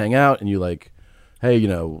cool. fun to hang out, and you like, hey,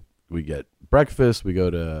 we get breakfast. We go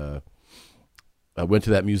to. I went to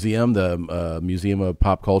that museum, the Museum of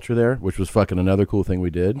Pop Culture there, which was fucking another cool thing we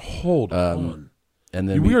did. Hold on. And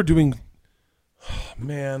then We are doing.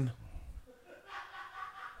 Man.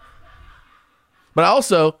 But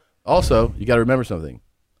also, you got to remember something.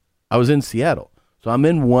 I was in Seattle, so I'm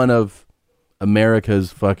in one of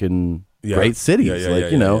America's fucking great cities.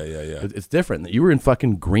 Yeah. It's different. You were in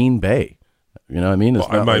fucking Green Bay. You know what I mean? It's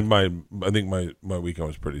Well, not I think my weekend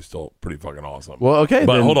was pretty fucking awesome. well, okay.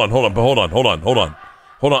 But then- hold on.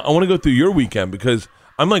 I want to go through your weekend because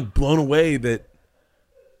I'm like blown away that.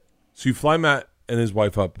 So you fly Matt and his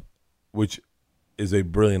wife up, which is a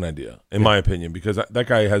brilliant idea in my opinion, because that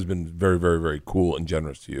guy has been very, very, very cool and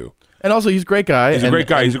generous to you. And also, he's a great guy. He's a great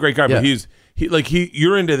guy. Yeah. But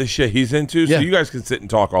you're into the shit he's into, so Yeah. you guys can sit and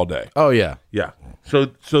talk all day. Oh yeah, Yeah. So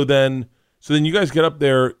then you guys get up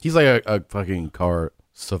there. he's like a fucking car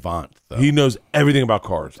savant. Though. He knows everything about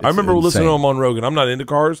cars. I remember listening to him on Rogan. I'm not into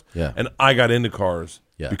cars, Yeah. and I got into cars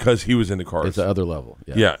because he was into cars. It's the other level.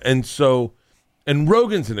 Yeah. Yeah, and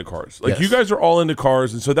Rogan's into cars. Like Yes. you guys are all into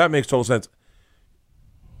cars, and so that makes total sense.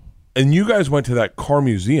 And you guys went to that car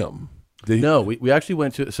museum. No, we actually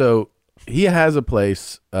went to. So he has a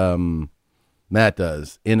place. Matt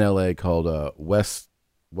does in LA called West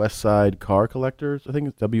Side Car Collectors. I think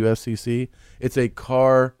it's WSCC. It's a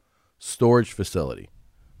car storage facility,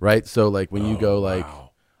 right? So like when you go, like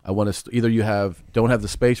I want to either you don't have the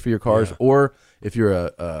space for your cars, or if you're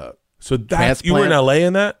a So that's you were in transplant- LA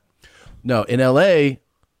in that. no, in LA,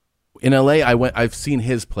 I've seen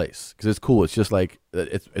his place because it's cool. It's just like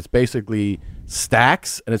it's basically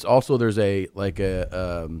stacks, and it's also there's a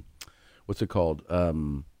what's it called?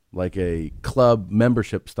 Like a club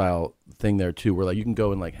membership style thing there too, where like you can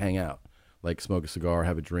go and like hang out, like smoke a cigar,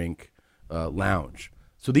 have a drink, lounge.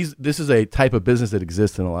 So this is a type of business that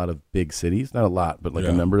exists in a lot of big cities, not a lot, but like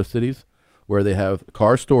a number of cities, where they have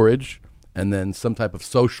car storage and then some type of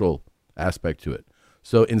social aspect to it.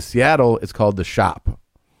 So in Seattle, it's called the Shop.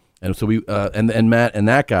 And so we and Matt and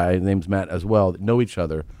that guy, his name's Matt as well, know each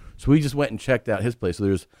other. So we just went and checked out his place. So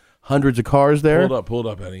there's hundreds of cars there. Pull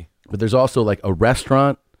it up, Eddie. But there's also like a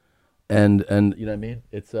restaurant, and you know what I mean.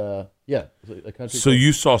 It's it's a country. So club.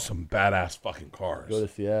 you saw some badass fucking cars. Go to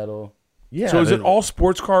Seattle. Yeah. So is it all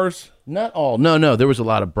sports cars? Not all. No. There was a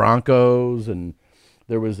lot of Broncos, and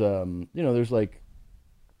there was there's like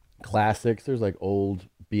classics. There's like old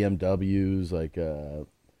BMWs, like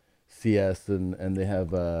CS, and they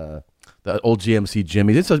have the old GMC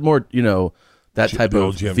Jimmys. It's just more that type the of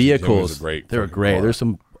old GMC vehicles. Jimmy's a great They're fucking great. car. There's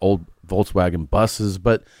some old Volkswagen buses,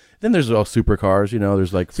 but then there's all supercars.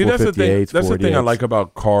 There's like See, that's the thing. 458s, That's the thing I 48s. like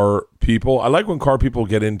about car people. I like when car people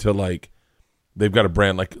get into like they've got a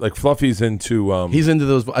brand like Fluffy's into. He's into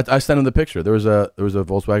those. I sent him the picture. There was a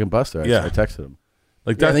Volkswagen bus there. Yeah. I texted him.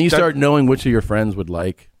 like Yeah, that. and then you that- start knowing which of your friends would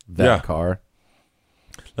like that Yeah. car.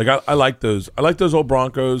 Like I like those. I like those old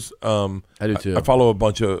Broncos. I do too. I follow a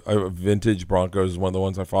bunch of vintage Broncos. Is one of the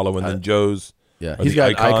ones I follow, and then Joe's. Yeah, or he's the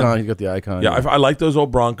got icon. He's got the icon. Yeah, I like those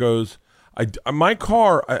old Broncos. My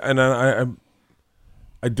car, I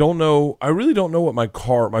don't know. I really don't know what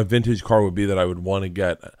my vintage car would be that I would want to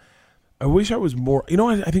get. I wish I was more.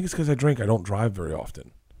 I think it's because I drink. I don't drive very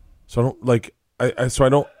often, so I don't like. So I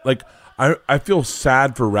don't like. I feel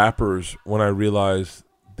sad for rappers when I realize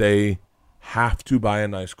they have to buy a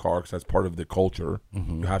nice car because that's part of the culture.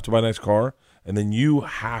 Mm-hmm. You have to buy a nice car, and then you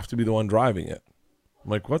have to be the one driving it. I'm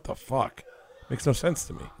like, what the fuck? Makes no sense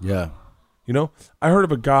to me. Yeah. I heard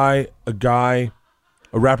of a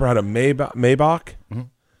rapper had a Maybach,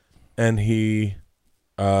 and he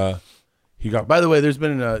got. By the way, there's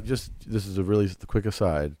been this is a really quick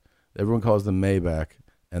aside. Everyone calls them Maybach,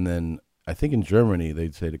 and then I think in Germany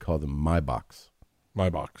they'd say to call them Maybachs. My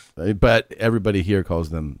box. But everybody here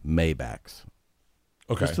calls them Maybachs.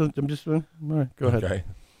 Okay. I'm just all right, go ahead. Okay.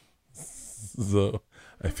 So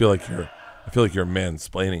I feel like you're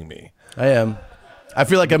mansplaining me. I am. I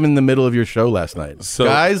feel like I'm in the middle of your show last night. So-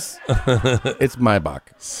 Guys, it's Maybach.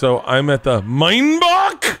 So I'm at the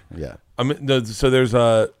Meinbach. Yeah. So there's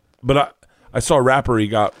but I saw a rapper. He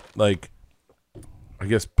got like, I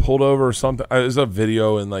guess pulled over or something. There's a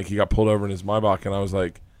video and like he got pulled over in his Maybach, and I was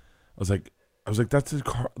like, that's his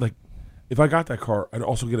car. Like, if I got that car, I'd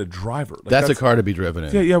also get a driver. Like, That's a car to be driven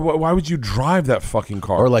in. Yeah. Why would you drive that fucking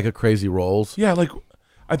car? Or like a Crazy Rolls. Yeah, like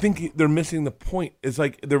I think they're missing the point. It's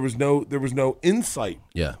like there was no insight.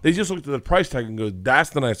 Yeah. They just looked at the price tag and go,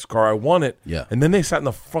 "That's the nice car. I want it." Yeah. And then they sat in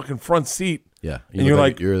the fucking front seat. Yeah. And you're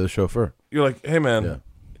like, you're the chauffeur. you're like, "Hey man." Yeah.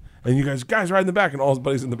 And you guys ride in the back, and all his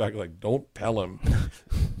buddies in the back are like, "Don't tell him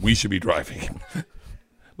we should be driving."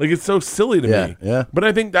 Like, it's so silly to me. Yeah. But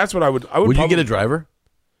I think that's what I would. Would you get a driver?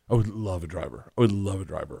 I would love a driver. I would love a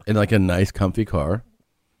driver. In like a nice, comfy car,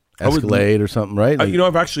 Escalade or something, right? Like,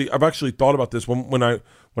 I've actually thought about this when I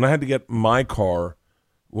had to get my car.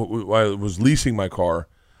 When I was leasing my car,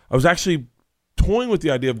 I was actually toying with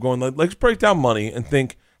the idea of going. Let's break down money and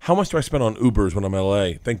think, how much do I spend on Ubers when I'm in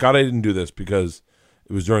LA? Thank God I didn't do this because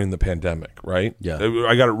it was during the pandemic, right? Yeah.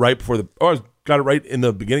 I got it right before got it right in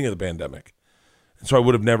the beginning of the pandemic. And so I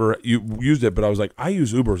would have never used it, but I was like, I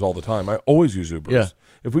use Ubers all the time. I always use Ubers. Yeah.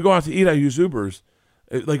 If we go out to eat, I use Ubers.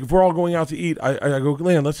 Like, if we're all going out to eat, I go,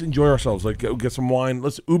 Lan, let's enjoy ourselves. Like, get some wine.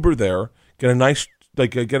 Let's Uber there. Get a nice,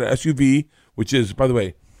 get an SUV, which is, by the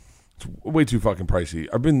way, it's way too fucking pricey.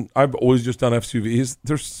 I've always just done SUVs.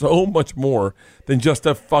 There's so much more than just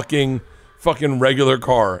a fucking regular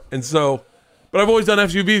car. And so, but I've always done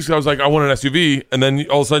SUVs because I was like, I want an SUV. And then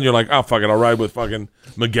all of a sudden you're like, oh, fuck it, I'll ride with fucking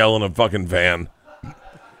Miguel in a fucking van.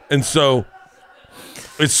 And so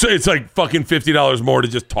it's like fucking $50 more to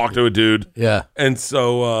just talk to a dude. yeah. And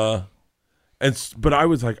so, but I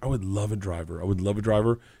was like, I would love a driver.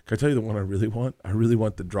 Can I tell you the one I really want? I really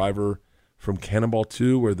want the driver from Cannonball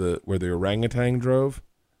 2 where the orangutan drove.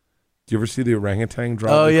 Do you ever see the orangutan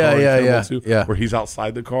drive? Oh, the yeah, car in yeah, Cannonball yeah, 2, yeah. Where he's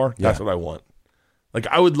outside the car. Yeah. That's what I want. Like,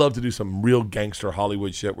 I would love to do some real gangster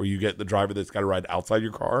Hollywood shit where you get the driver that's got to ride outside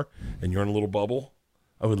your car and you're in a little bubble.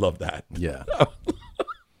 I would love that. Yeah.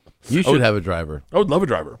 You should have a driver. I would love a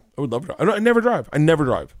driver. I never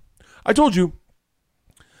drive. I told you,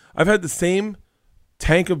 I've had the same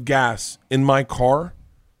tank of gas in my car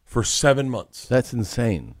for 7 months. That's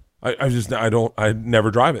insane. I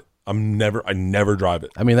never drive it. I never drive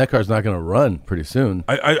it. I mean, that car's not going to run pretty soon.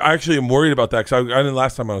 I actually am worried about that because I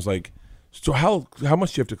last time I was like, so how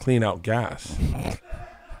much do you have to clean out gas?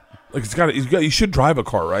 Like, you should drive a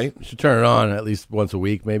car, right? You should turn it on at least once a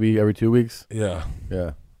week, maybe every 2 weeks. Yeah.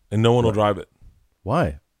 Yeah. And no one will drive it.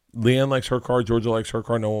 Why? Leanne likes her car. Georgia likes her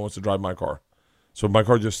car. No one wants to drive my car. So my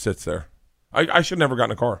car just sits there. I should have never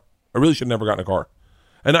gotten a car. I really should have never gotten a car.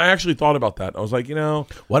 And I actually thought about that. I was like,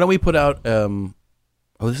 why don't we put out? Oh,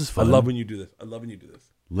 this is fun. I love when you do this.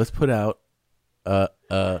 Let's put out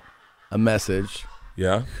a message.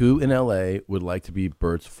 Yeah. Who in LA would like to be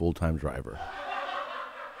Bert's full-time driver?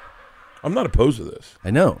 I'm not opposed to this.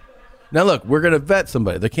 I know. Now look, we're gonna vet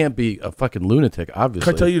somebody. There can't be a fucking lunatic,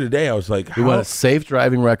 obviously. Can I tell you today? I was like, we want a safe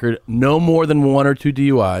driving record, no more than 1 or 2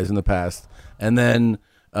 DUIs in the past, and then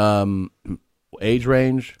age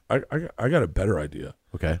range. I got a better idea.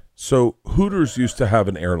 Okay. So Hooters used to have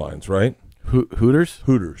an airlines, right? Hooters.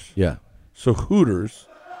 Hooters. Yeah. So Hooters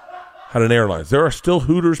had an airlines. There are still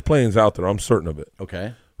Hooters planes out there. I'm certain of it.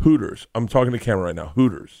 Okay. Hooters. I'm talking to camera right now.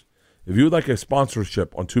 Hooters. If you would like a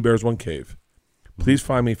sponsorship on Two Bears, One Cave, please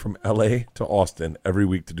find me from L.A. to Austin every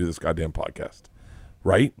week to do this goddamn podcast.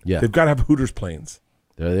 Right? Yeah. They've got to have Hooters planes.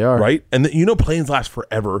 There they are. Right? And planes last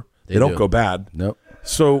forever. They don't go bad. Nope.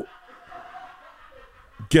 So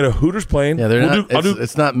get a Hooters plane. Yeah,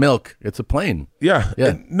 it's not milk. It's a plane. Yeah.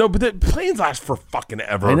 Yeah. No, but the planes last for fucking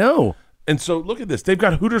ever. I know. And so look at this. They've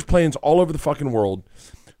got Hooters planes all over the fucking world.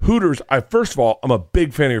 Hooters, first of all, I'm a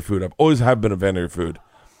big fan of your food. I've always have been a fan of your food.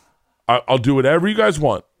 I'll do whatever you guys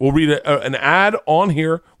want. We'll read an ad on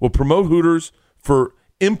here. We'll promote Hooters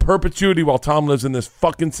in perpetuity while Tom lives in this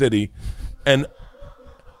fucking city. And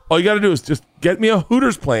all you got to do is just get me a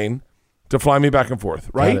Hooters plane to fly me back and forth,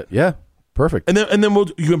 right? Got it. Yeah. Perfect. And then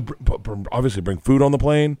you can obviously bring food on the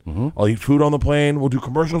plane. Mm-hmm. I'll eat food on the plane. We'll do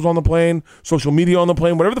commercials on the plane, social media on the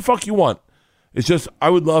plane, whatever the fuck you want. It's just, I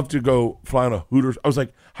would love to go fly on a Hooters. I was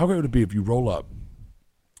like, how great would it be if you roll up,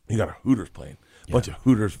 you got a Hooters plane, bunch of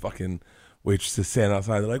Hooters fucking waitresses standing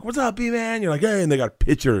outside. They're like, what's up, B-man? You're like, hey, and they got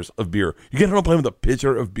pitchers of beer. You get on a plane with a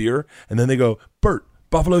pitcher of beer, and then they go, Bert,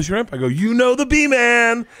 buffalo shrimp? I go, you know the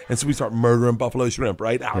B-man. And so we start murdering buffalo shrimp,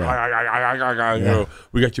 right? You know,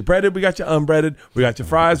 we got you breaded, we got you unbreaded, we got your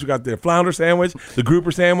fries, we got the flounder sandwich, the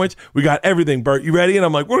grouper sandwich, we got everything, Bert. You ready? And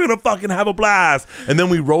I'm like, we're going to fucking have a blast. And then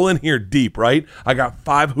we roll in here deep, right? I got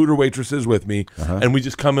 5 Hooter waitresses with me, and we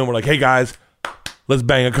just come in, we're like, hey, guys, let's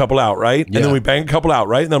bang a couple out, right? And then we bang a couple out,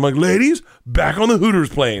 right? And then I'm like, ladies, back on the Hooters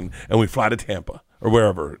plane. And we fly to Tampa or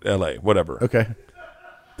wherever, LA, whatever. Okay.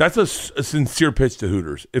 That's a sincere pitch to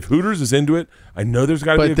Hooters. If Hooters is into it, I know there's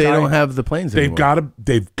got to be a guy. But they don't have the planes anymore.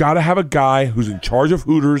 They've got to have a guy who's in charge of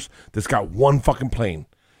Hooters that's got one fucking plane.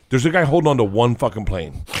 There's a guy holding on to one fucking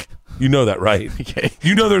plane. You know that, right? Okay.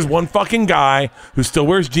 You know there's one fucking guy who still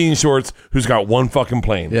wears jean shorts who's got one fucking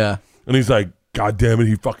plane. Yeah. And he's like, God damn it,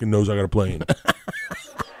 he fucking knows I got a plane.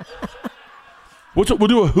 We'll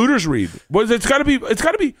do a Hooters read. It's got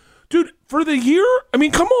to be, dude, for the year? I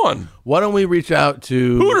mean, come on. Why don't we reach out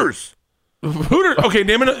to Hooters. Okay,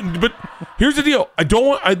 name it. But here's the deal.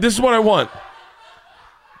 This is what I want.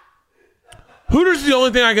 Hooters is the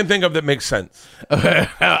only thing I can think of that makes sense.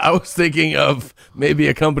 I was thinking of maybe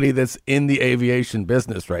a company that's in the aviation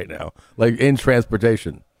business right now, like in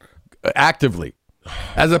transportation, actively,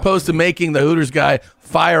 as opposed to making the Hooters guy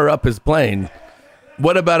fire up his plane.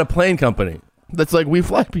 What about a plane company? That's like we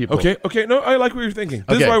fly people. Okay. No, I like what you're thinking.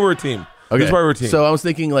 This is why we're a team. Okay. This is why we're a team. So I was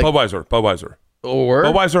thinking like Budweiser. Or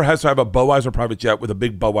Budweiser has to have a Budweiser private jet with a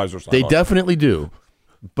big Budweiser sign they on definitely do.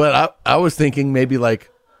 But I was thinking maybe like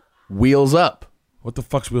Wheels Up. What the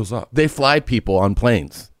fuck's Wheels Up? They fly people on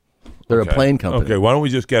planes. They're a plane company. Okay, why don't we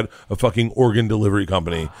just get a fucking organ delivery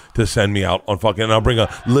company to send me out on fucking, and I'll bring a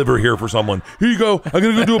liver here for someone. Here you go. I'm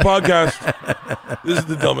going to go do a podcast. This is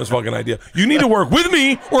the dumbest fucking idea. You need to work with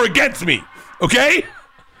me or against me. Okay?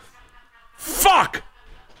 Fuck.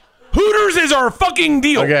 Hooters is our fucking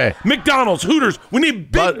deal. Okay. McDonald's, Hooters. We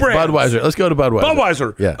need big brands. Budweiser. Let's go to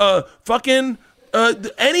Budweiser. Yeah. Fucking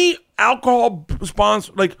any alcohol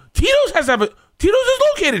sponsor, like Tito's has to have Tito's is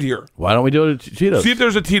located here. Why don't we do it at Tito's? See if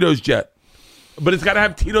there's a Tito's jet, but it's got to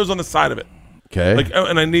have Tito's on the side of it. Okay. Like,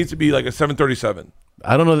 and it needs to be like a 737.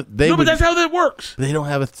 I don't know. That they but that's how that works. They don't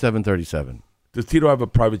have a 737. Does Tito have a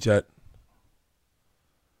private jet?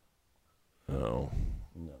 No.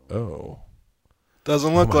 Oh.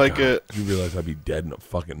 Doesn't look like it. You realize I'd be dead in a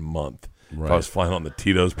fucking month if I Right. was flying on the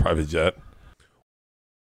Tito's private jet.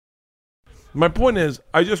 My point is,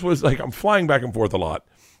 I just was like, I'm flying back and forth a lot,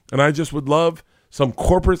 and I just would love some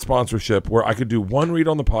corporate sponsorship where I could do one read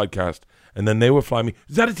on the podcast, and then they would fly me.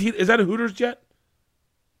 Is that a Hooters jet?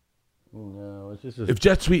 No, it's just If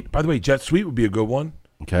Jet Suite, by the way, Jet Suite would be a good one.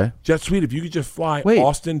 okay. Jet Suite, if you could just fly Wait,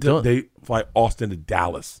 they fly Austin to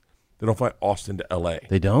Dallas. They don't fly Austin to LA.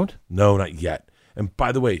 They don't? No, not yet. And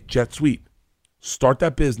by the way, Jet Suite, start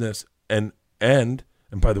that business and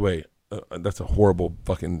by the way, that's a horrible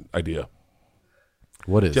fucking idea.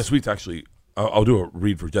 What is? Jet Suite's actually, I'll do a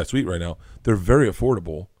read for Jet Suite right now. They're very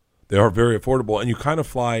affordable. They are very affordable, and you kind of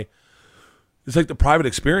fly. It's like the private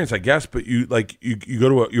experience, I guess, but you go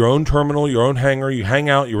to your own terminal, your own hangar, you hang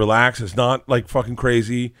out, you relax. It's not like fucking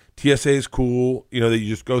crazy. TSA is cool, that you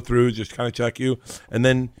just go through, just kind of check you, and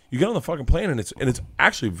then you get on the fucking plane, and it's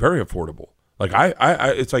actually very affordable. Like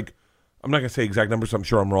it's like, I'm not gonna say exact numbers. I'm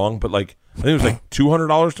sure I'm wrong, but like I think it was like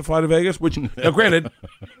 $200 to fly to Vegas. Which now, granted,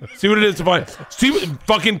 see what it is to fly.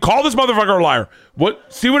 Fucking call this motherfucker a liar.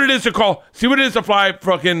 See what it is to call. See what it is to fly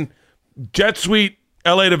fucking Jet Suite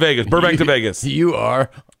LA to Vegas, Burbank to Vegas. You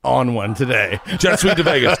are on one today. Jet Suite to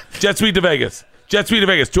Vegas. Jet Suite to Vegas. Jet Suite to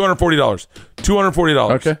Vegas. $240.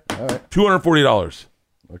 $240. Okay. All right. $240.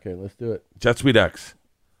 Okay, let's do it. Jet Suite X.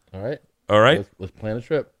 All right. All right. Let's plan a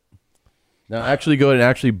trip. Now, actually go and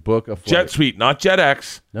actually book a flight. Jet Suite, not Jet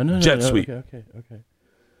X. No. Jet Suite. Okay.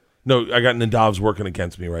 No, I got Nadav's working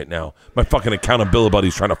against me right now. My fucking accountability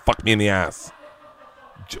buddy's trying to fuck me in the ass.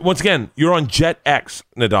 Once again, you're on Jet X,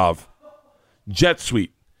 Nadav. Jet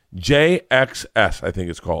Suite. JXS, I think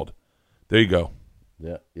it's called. There you go.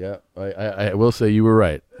 Yeah. I will say you were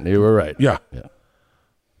right. Yeah.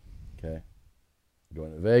 Okay.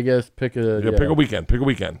 Going to Vegas. Pick a Pick a weekend.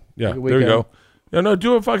 Yeah, Pick a there you weekend. go. No,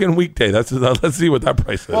 do a fucking weekday. Let's see what that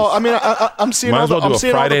price is. Well, I mean, I'm seeing Might all as well the, do I'm a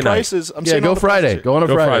seeing all Friday the night. prices. I'm Yeah, seeing all go the Friday. prices. Go on a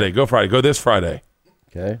Go Friday. Go Friday. Go this Friday.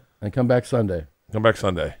 Okay. And come back Sunday. Come back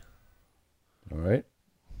Sunday. All right.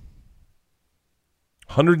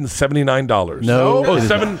 $179. No. Oh, it is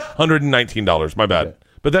not. $719. My bad. Okay.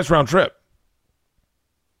 But that's round trip.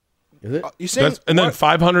 Is it? You saying? And then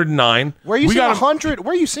 509. Where are you We seeing got 'em 100?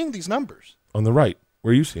 Where are you seeing these numbers? on the right.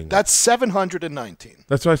 Where are you seeing that? That's 719.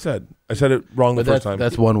 That's what I said. I said it wrong the But first time.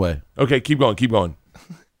 that's one way. Okay, keep going.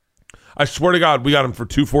 I swear to God, we got him for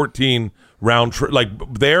 214 round trip, like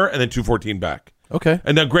there and then 214 back. Okay.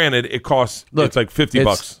 And now, granted, it costs. Look, it's like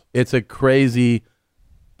 $50. It's a crazy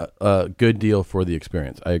good deal for the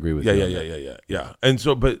experience. I agree with you. Yeah. And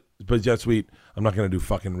so, but Jet Suite, I'm not going to do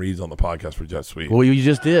fucking reads on the podcast for Jet Suite. Well, you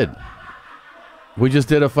just did. We just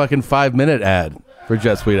did a fucking 5-minute ad for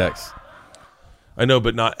Jet Suite X. I know,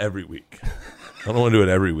 but not every week. I don't want to do it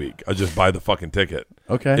every week. I'll just buy the fucking ticket.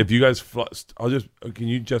 Okay. If you guys, can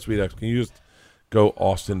you Jet Suite X? Can you just go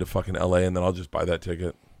Austin to fucking LA and then I'll just buy that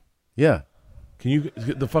ticket? Yeah. Can you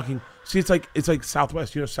the fucking see? It's like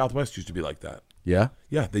Southwest. You know, Southwest used to be like that. Yeah.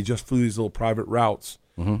 Yeah, they just flew these little private routes,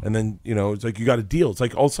 and then it's like you got a deal. It's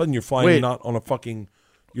like all of a sudden you're flying not on a fucking.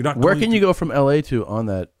 You're not. Where can you go from LA to on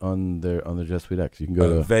the Jet Suite X? You can go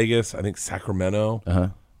to Vegas. I think Sacramento.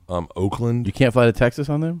 Oakland. You can't fly to Texas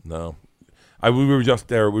on them? No. We were just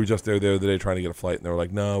there. We were just there the other day trying to get a flight, and they were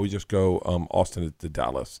like, "No, we just go Austin to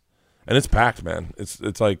Dallas," and it's packed, man.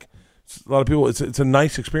 It's like a lot of people. It's a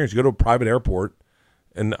nice experience. You go to a private airport,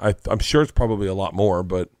 and I'm sure it's probably a lot more,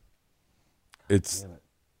 but it's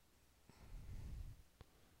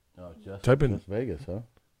type in just Vegas, huh?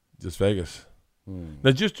 Just Vegas.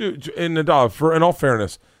 Now, just in all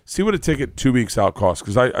fairness, see what a ticket 2 weeks out costs,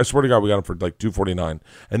 because I swear to God we got them for like $249,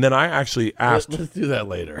 and then I actually asked. Let's do that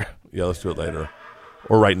later. Yeah, let's do it later.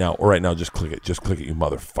 Or right now. Just click it. Just click it, you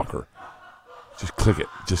motherfucker. Just click it.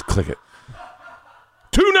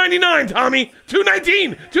 $2.99, Tommy.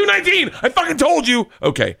 $2.19. I fucking told you.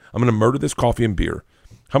 Okay, I'm gonna murder this coffee and beer.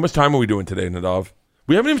 How much time are we doing today, Nadav?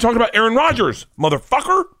 We haven't even talked about Aaron Rodgers,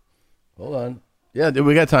 motherfucker. Hold on. Yeah,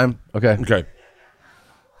 we got time. Okay.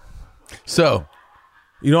 So,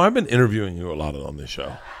 I've been interviewing you a lot on this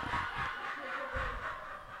show.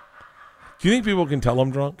 Do you think people can tell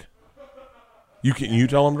I'm drunk? You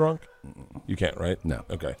tell I'm drunk? You can't, right? No.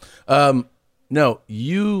 Okay. No,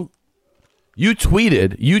 you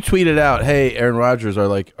tweeted out, "Hey, Aaron Rodgers, are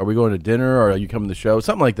we going to dinner, or are you coming to the show?"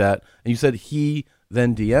 Something like that. And you said he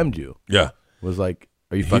then DM'd you. Yeah. Was like,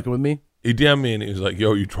 "Are you fucking with me?" He DM'd me and he was like,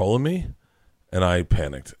 "Yo, are you trolling me?" And I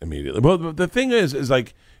panicked immediately. Well, the thing is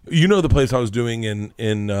like, the place I was doing in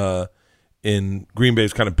Green Bay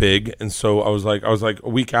is kind of big, and so I was like a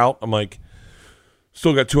week out. I'm like,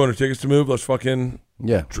 still got 200 tickets to move. Let's fucking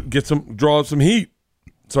draw up some heat.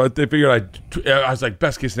 So they figured I was like,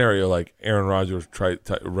 best case scenario, like Aaron Rodgers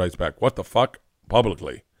writes back, "What the fuck?"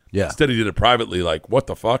 publicly. Yeah. Instead he did it privately, like, "What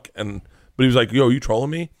the fuck?" But he was like, "Yo, you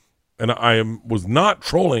trolling me?" And I was not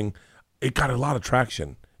trolling. It got a lot of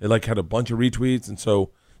traction. It had a bunch of retweets, and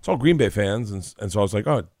so it's all Green Bay fans, and so I was like,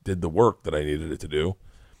 "Oh, it did the work that I needed it to do."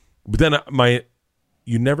 But then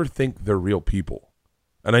you never think they're real people,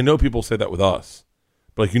 and I know people say that with us,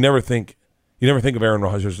 but you never think of Aaron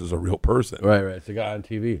Rodgers as a real person. Right. It's a guy on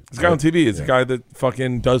TV. It's a guy on TV. It's a guy that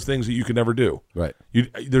fucking does things that you could never do. Right.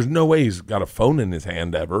 There's no way he's got a phone in his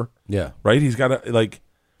hand ever. Yeah. Right. He's got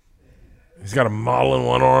a model in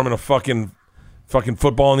one arm and a fucking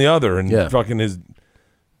football in the other, and fucking his.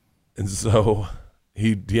 And so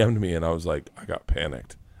he DM'd me, and I was like, I got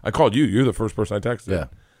panicked. I called you. You're the first person I texted. Yeah.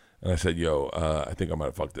 And I said, "Yo, I think I might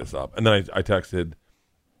have fucked this up." And then I texted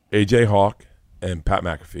AJ Hawk and Pat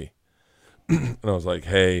McAfee. And I was like,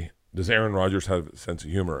 "Hey, does Aaron Rodgers have a sense of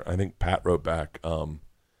humor?" I think Pat wrote back,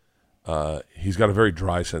 "He's got a very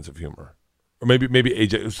dry sense of humor." Or maybe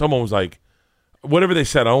AJ. Someone was like, whatever they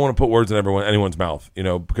said. I don't want to put words in anyone's mouth,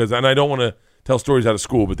 because I don't want to tell stories out of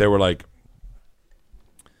school. But they were like.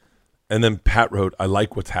 And then Pat wrote, "I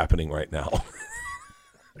like what's happening right now."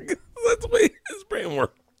 That's the way his brain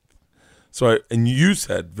worked. So you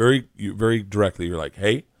said very directly, you're like,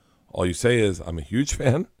 "Hey, all you say is, I'm a huge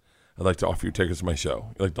fan. I'd like to offer you tickets to my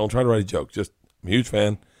show." You're like, don't try to write a joke. Just, "I'm a huge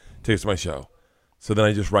fan, tickets to my show." So then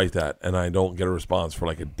I just write that, and I don't get a response for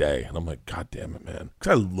like a day. And I'm like, God damn it, man.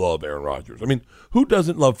 Because I love Aaron Rodgers. I mean, who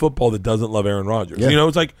doesn't love football that doesn't love Aaron Rodgers? Yeah.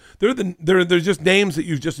 It's like they're just names that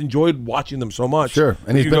you've just enjoyed watching them so much. Sure.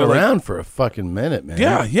 And he's been around for a fucking minute, man.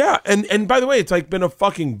 Yeah. And by the way, it's been a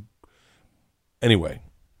fucking... Anyway,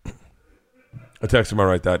 I text him, I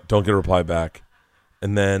write that, don't get a reply back.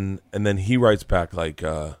 And then he writes back like,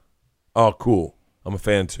 "Oh, cool. I'm a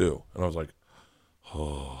fan too." And I was like,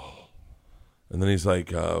 oh. And then he's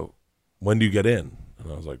like, "When do you get in?" And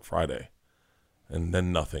I was like, "Friday." And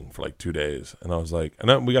then nothing for like 2 days. And I was like, and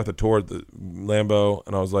then we got the tour at the Lambeau,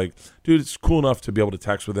 and I was like, dude, it's cool enough to be able to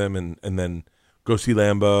text with him and then go see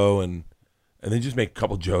Lambeau and then just make a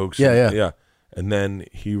couple jokes. Yeah. And then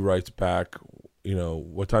he writes back,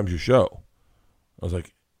 "What time's your show?" I was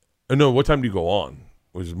like, "No, what time do you go on?"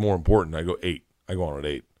 Which is more important. I go 8. I go on at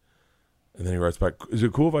 8. And then he writes back, "Is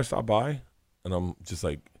it cool if I stop by?" And I'm just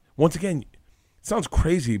like, once again, it sounds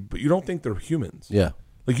crazy, but you don't think they're humans. Yeah.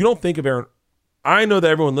 You don't think of Aaron. I know that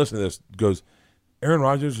everyone listening to this goes, Aaron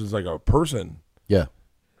Rodgers was like a person. Yeah.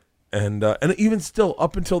 And even still,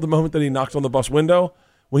 up until the moment that he knocked on the bus window,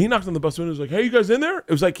 when he knocked on the bus window, it was like, "Hey, you guys in there?" It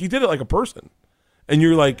was like he did it like a person, and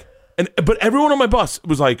you're like, but everyone on my bus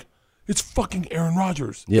was like, "It's fucking Aaron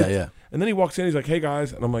Rodgers." Yeah. And then he walks in, he's like, "Hey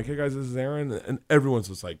guys," and I'm like, "Hey guys, this is Aaron," and everyone's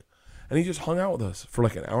just like, and he just hung out with us for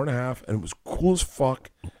like an hour and a half, and it was cool as fuck.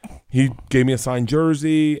 He gave me a signed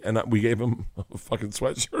jersey, and we gave him a fucking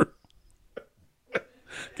sweatshirt.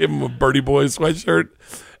 Gave him a Birdie Boys sweatshirt.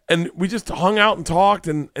 And we just hung out and talked,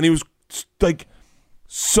 and he was like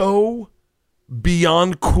so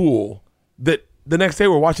beyond cool that the next day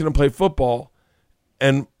we're watching him play football,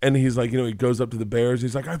 and he's like, he goes up to the Bears.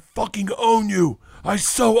 He's like, "I fucking own you. I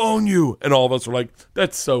so own you." And all of us were like,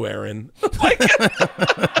 "That's so Aaron." Like,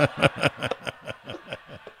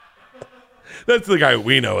 that's the guy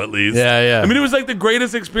we know, at least. Yeah. I mean, it was like the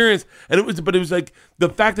greatest experience, and it was like the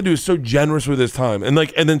fact that he was so generous with his time, and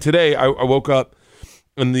then today I woke up.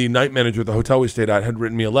 And the night manager at the hotel we stayed at had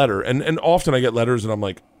written me a letter. And often I get letters and I'm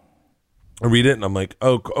like, I read it and I'm like,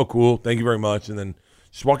 oh, cool. Thank you very much. And then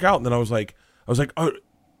just walk out. And then I was like, oh,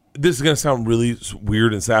 this is going to sound really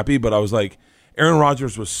weird and sappy, but I was like, Aaron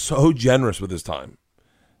Rodgers was so generous with his time.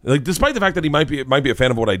 Like, despite the fact that he might be a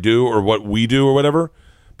fan of what I do or what we do or whatever,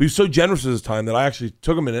 but he's so generous with his time that I actually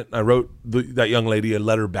took a minute and I wrote that young lady a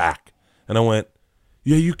letter back. And I went,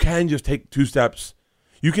 yeah, you can just take 2 steps.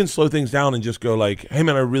 You can slow things down and just go like, "Hey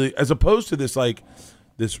man, as opposed to this like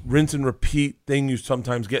this rinse and repeat thing you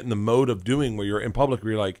sometimes get in the mode of doing where you're in public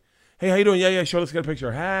where you're like, "Hey, how you doing? Yeah, sure, let's get a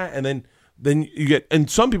picture." And then you get, and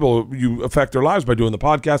some people you affect their lives by doing the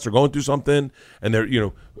podcast or going through something, and they're,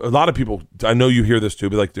 a lot of people, I know you hear this too,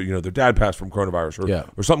 but like, their dad passed from coronavirus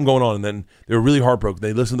or something going on, and then they were really heartbroken.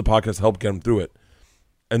 They listened to the podcast to help get them through it.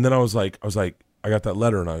 And then I was like, I got that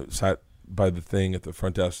letter and I sat by the thing at the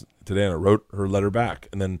front desk today, and I wrote her letter back,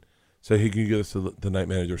 and then said, "Hey, can you get this to the night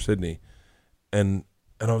manager, Sydney?" And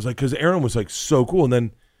I was like, because Aaron was like so cool,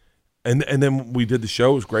 and then we did the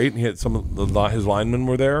show. It was great, and he had his linemen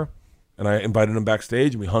were there, and I invited him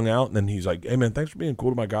backstage, and we hung out, and then he's like, "Hey man, thanks for being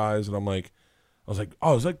cool to my guys," and I was like,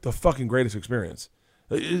 oh, it was like the fucking greatest experience.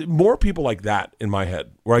 More people like that in my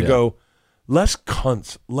head, where I go, less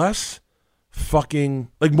cunts, less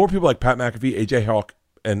fucking, like more people like Pat McAfee, AJ Hawk,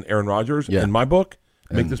 and Aaron Rodgers in my book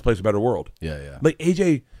make this place a better world. Yeah. Like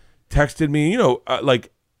AJ texted me,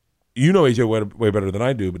 like AJ way better than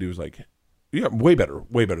I do, but he was like, yeah, way better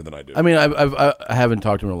than I do. I mean, I haven't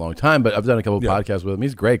talked to him in a long time, but I've done a couple of podcasts with him.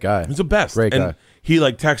 He's a great guy. He's the best. Great guy. He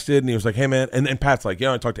like texted and he was like, "Hey man," and Pat's like,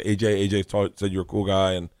 "Yeah, I talked to AJ. AJ said you're a cool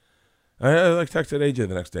guy," and I like texted AJ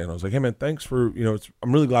the next day and I was like, "Hey man, thanks for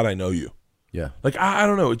I'm really glad I know you." Yeah. Like I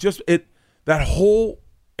don't know, that whole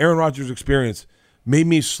Aaron Rodgers experience made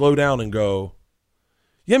me slow down and go,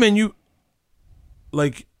 yeah, man, you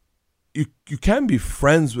can be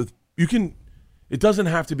friends with, it doesn't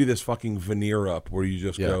have to be this fucking veneer up where you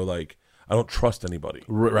just go like, I don't trust anybody.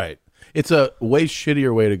 Right. It's a way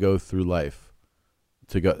shittier way to go through life,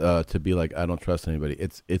 to be like, I don't trust anybody.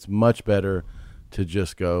 It's much better to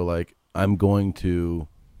just go like, I'm going to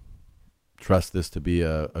trust this to be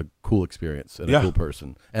a cool experience and a cool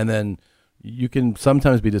person. And then you can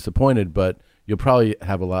sometimes be disappointed, but you'll probably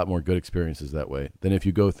have a lot more good experiences that way than if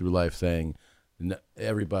you go through life saying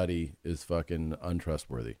everybody is fucking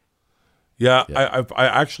untrustworthy. Yeah. I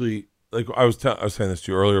actually, like I was saying this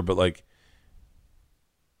to you earlier, but like,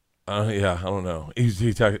 I don't know.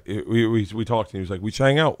 We talked and he was like, we should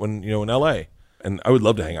hang out when in LA, and I would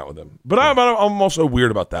love to hang out with him, but I'm also weird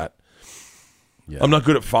about that. Yeah. I'm not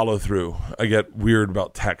good at follow through. I get weird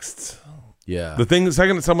about texts. Yeah. The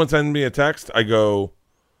second that someone sends me a text, I go,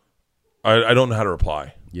 I don't know how to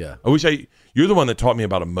reply. Yeah. You're the one that taught me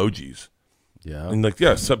about emojis. Yeah. And like,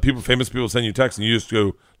 some famous people send you texts and you just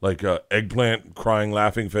go like eggplant, crying,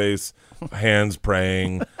 laughing face, hands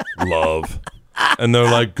praying, love. And they're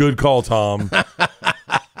like, good call, Tom.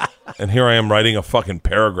 And here I am writing a fucking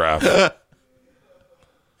paragraph. Oh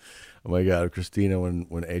my God. Christina, when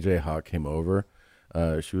AJ Hawk came over,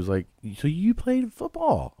 she was like, so you played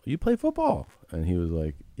football? You play football? And he was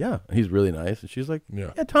like, yeah. And he's really nice. And she's like,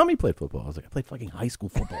 yeah, Tommy played football. I was like, I played fucking high school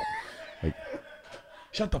football. Like,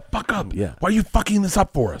 shut the fuck up. Yeah. Why are you fucking this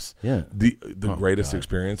up for us? Yeah. The greatest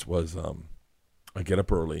experience was I get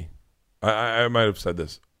up early. I might have said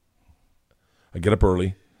this. I get up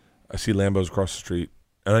early. I see Lambos across the street.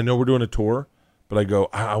 And I know we're doing a tour, but I go,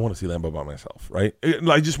 I want to see Lambo by myself, right?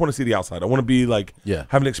 I just want to see the outside. I want to be like,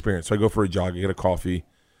 have an experience. So I go for a jog. I get a coffee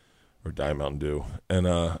or Diet Mountain Dew. And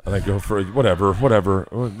I go for whatever.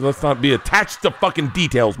 Let's not be attached to fucking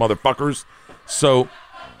details, motherfuckers. So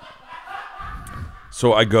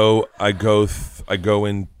So I go to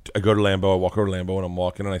Lambeau. I walk over to Lambeau, and I'm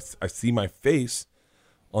walking, and I see my face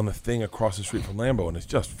on the thing across the street from Lambeau, and it's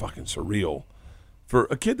just fucking surreal for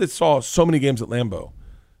a kid that saw so many games at Lambeau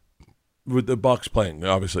with the Bucks playing,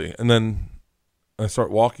 obviously. And then I start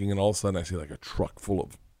walking, and all of a sudden I see like a truck full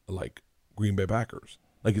of like Green Bay Packers,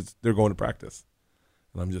 like they're going to practice,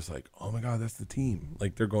 and I'm just like, oh my god, that's the team,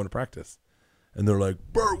 like they're going to practice, and they're like,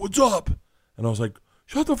 Bert, what's up? And I was like,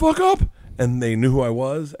 shut the fuck up. And they knew who I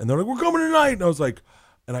was, and they're like, we're coming tonight. And I was like,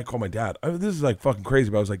 and I called my dad. This is like fucking crazy,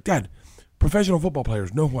 but I was like, Dad, professional football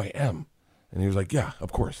players know who I am. And he was like, yeah,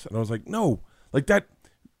 of course. And I was like, no, like that,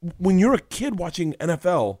 when you're a kid watching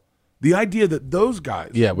NFL, the idea that those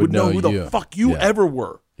guys would know who the fuck you ever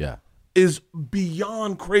were is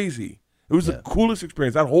beyond crazy. It was the coolest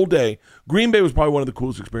experience. That whole day, Green Bay was probably one of the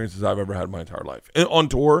coolest experiences I've ever had in my entire life. And on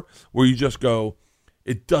tour, where you just go,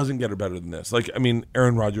 it doesn't get better than this. Like, I mean,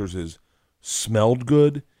 Aaron Rodgers smelled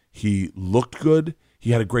good. He looked good. He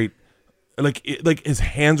had a great, like his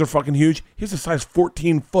hands are fucking huge. He's a size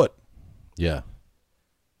 14 foot. Yeah.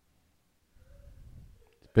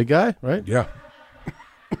 Big guy, right? Yeah.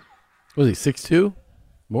 Was he 6'2"?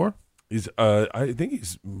 More? He's I think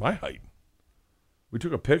he's my height. We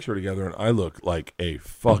took a picture together, and I look like a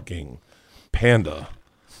fucking panda.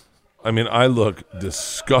 I mean, I look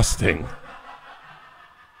disgusting.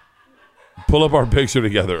 Pull up our picture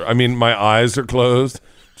together. I mean, my eyes are closed.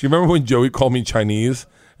 Do you remember when Joey called me Chinese?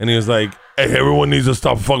 And he was like, hey, everyone needs to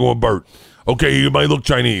stop fucking with Bert. Okay, you might look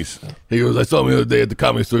Chinese. He goes, I saw him the other day at the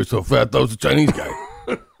Comedy Store so fat, I thought it was a Chinese guy.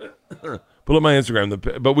 Pull up my Instagram.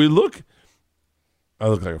 But I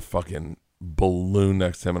look like a fucking balloon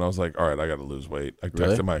next to him. And I was like, all right, I got to lose weight. I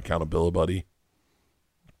texted my accountability buddy.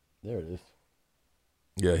 There it is.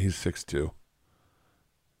 Yeah, he's 6'2".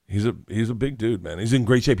 He's a big dude, man. He's in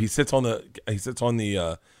great shape. He sits on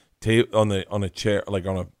the on a chair, like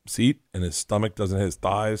on a seat, and his stomach doesn't hit his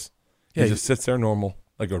thighs. He just sits there normal,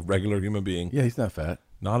 like a regular human being. Yeah, he's not fat.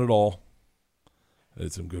 Not at all.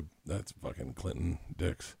 It's some good. That's fucking Clinton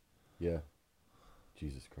dicks. Yeah.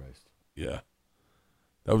 Jesus Christ. Yeah.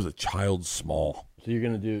 That was a child small. So you're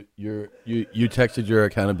gonna do you texted your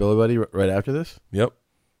accountability buddy right after this? Yep.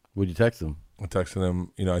 What'd you text him? I texted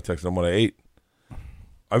him. I texted him what I ate.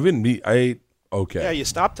 I ate. Okay. Yeah, you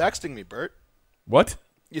stopped texting me, Bert. What?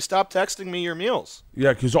 You stopped texting me your meals.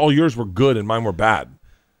 Yeah, because all yours were good and mine were bad.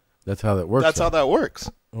 That's how that works. That's how that works.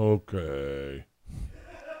 Okay.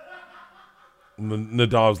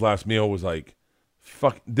 Nadav's last meal was like,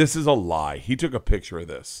 fuck, this is a lie. He took a picture of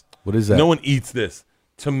this. What is that? No one eats this.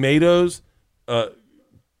 Tomatoes,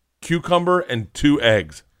 cucumber, and 2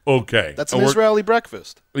 eggs. Okay. That's an Israeli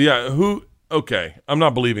breakfast. Yeah, okay. I'm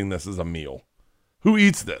not believing this is a meal. Who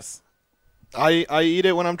eats this? I eat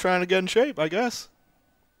it when I'm trying to get in shape, I guess.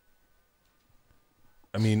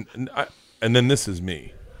 I mean, and then this is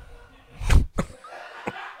me.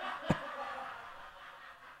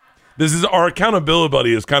 This is our accountability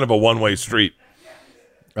buddy is kind of a one-way street.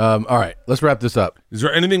 All right, let's wrap this up. Is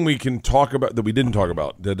there anything we can talk about that we didn't talk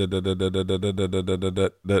about?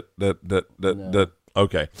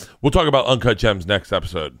 Okay. We'll talk about Uncut Gems next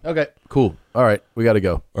episode. Okay, cool. All right, we got to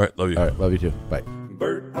go. All right, love you. All right, love you too. Bye.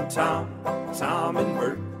 Bert and Tom, Tom and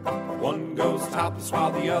Bert. One goes topless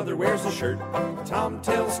while the other wears a shirt. Tom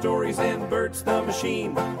tells stories and Bert's the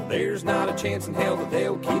machine. There's not a chance in hell that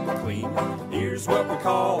they'll keep it clean. Here's what we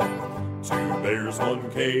call 2 Bears, 1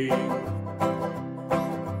 Cave.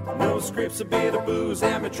 No scripts, a bit of booze,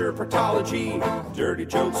 amateur partology. Dirty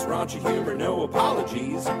jokes, raunchy humor, no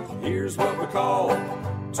apologies. Here's what we call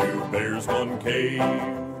 2 Bears, 1 Cave.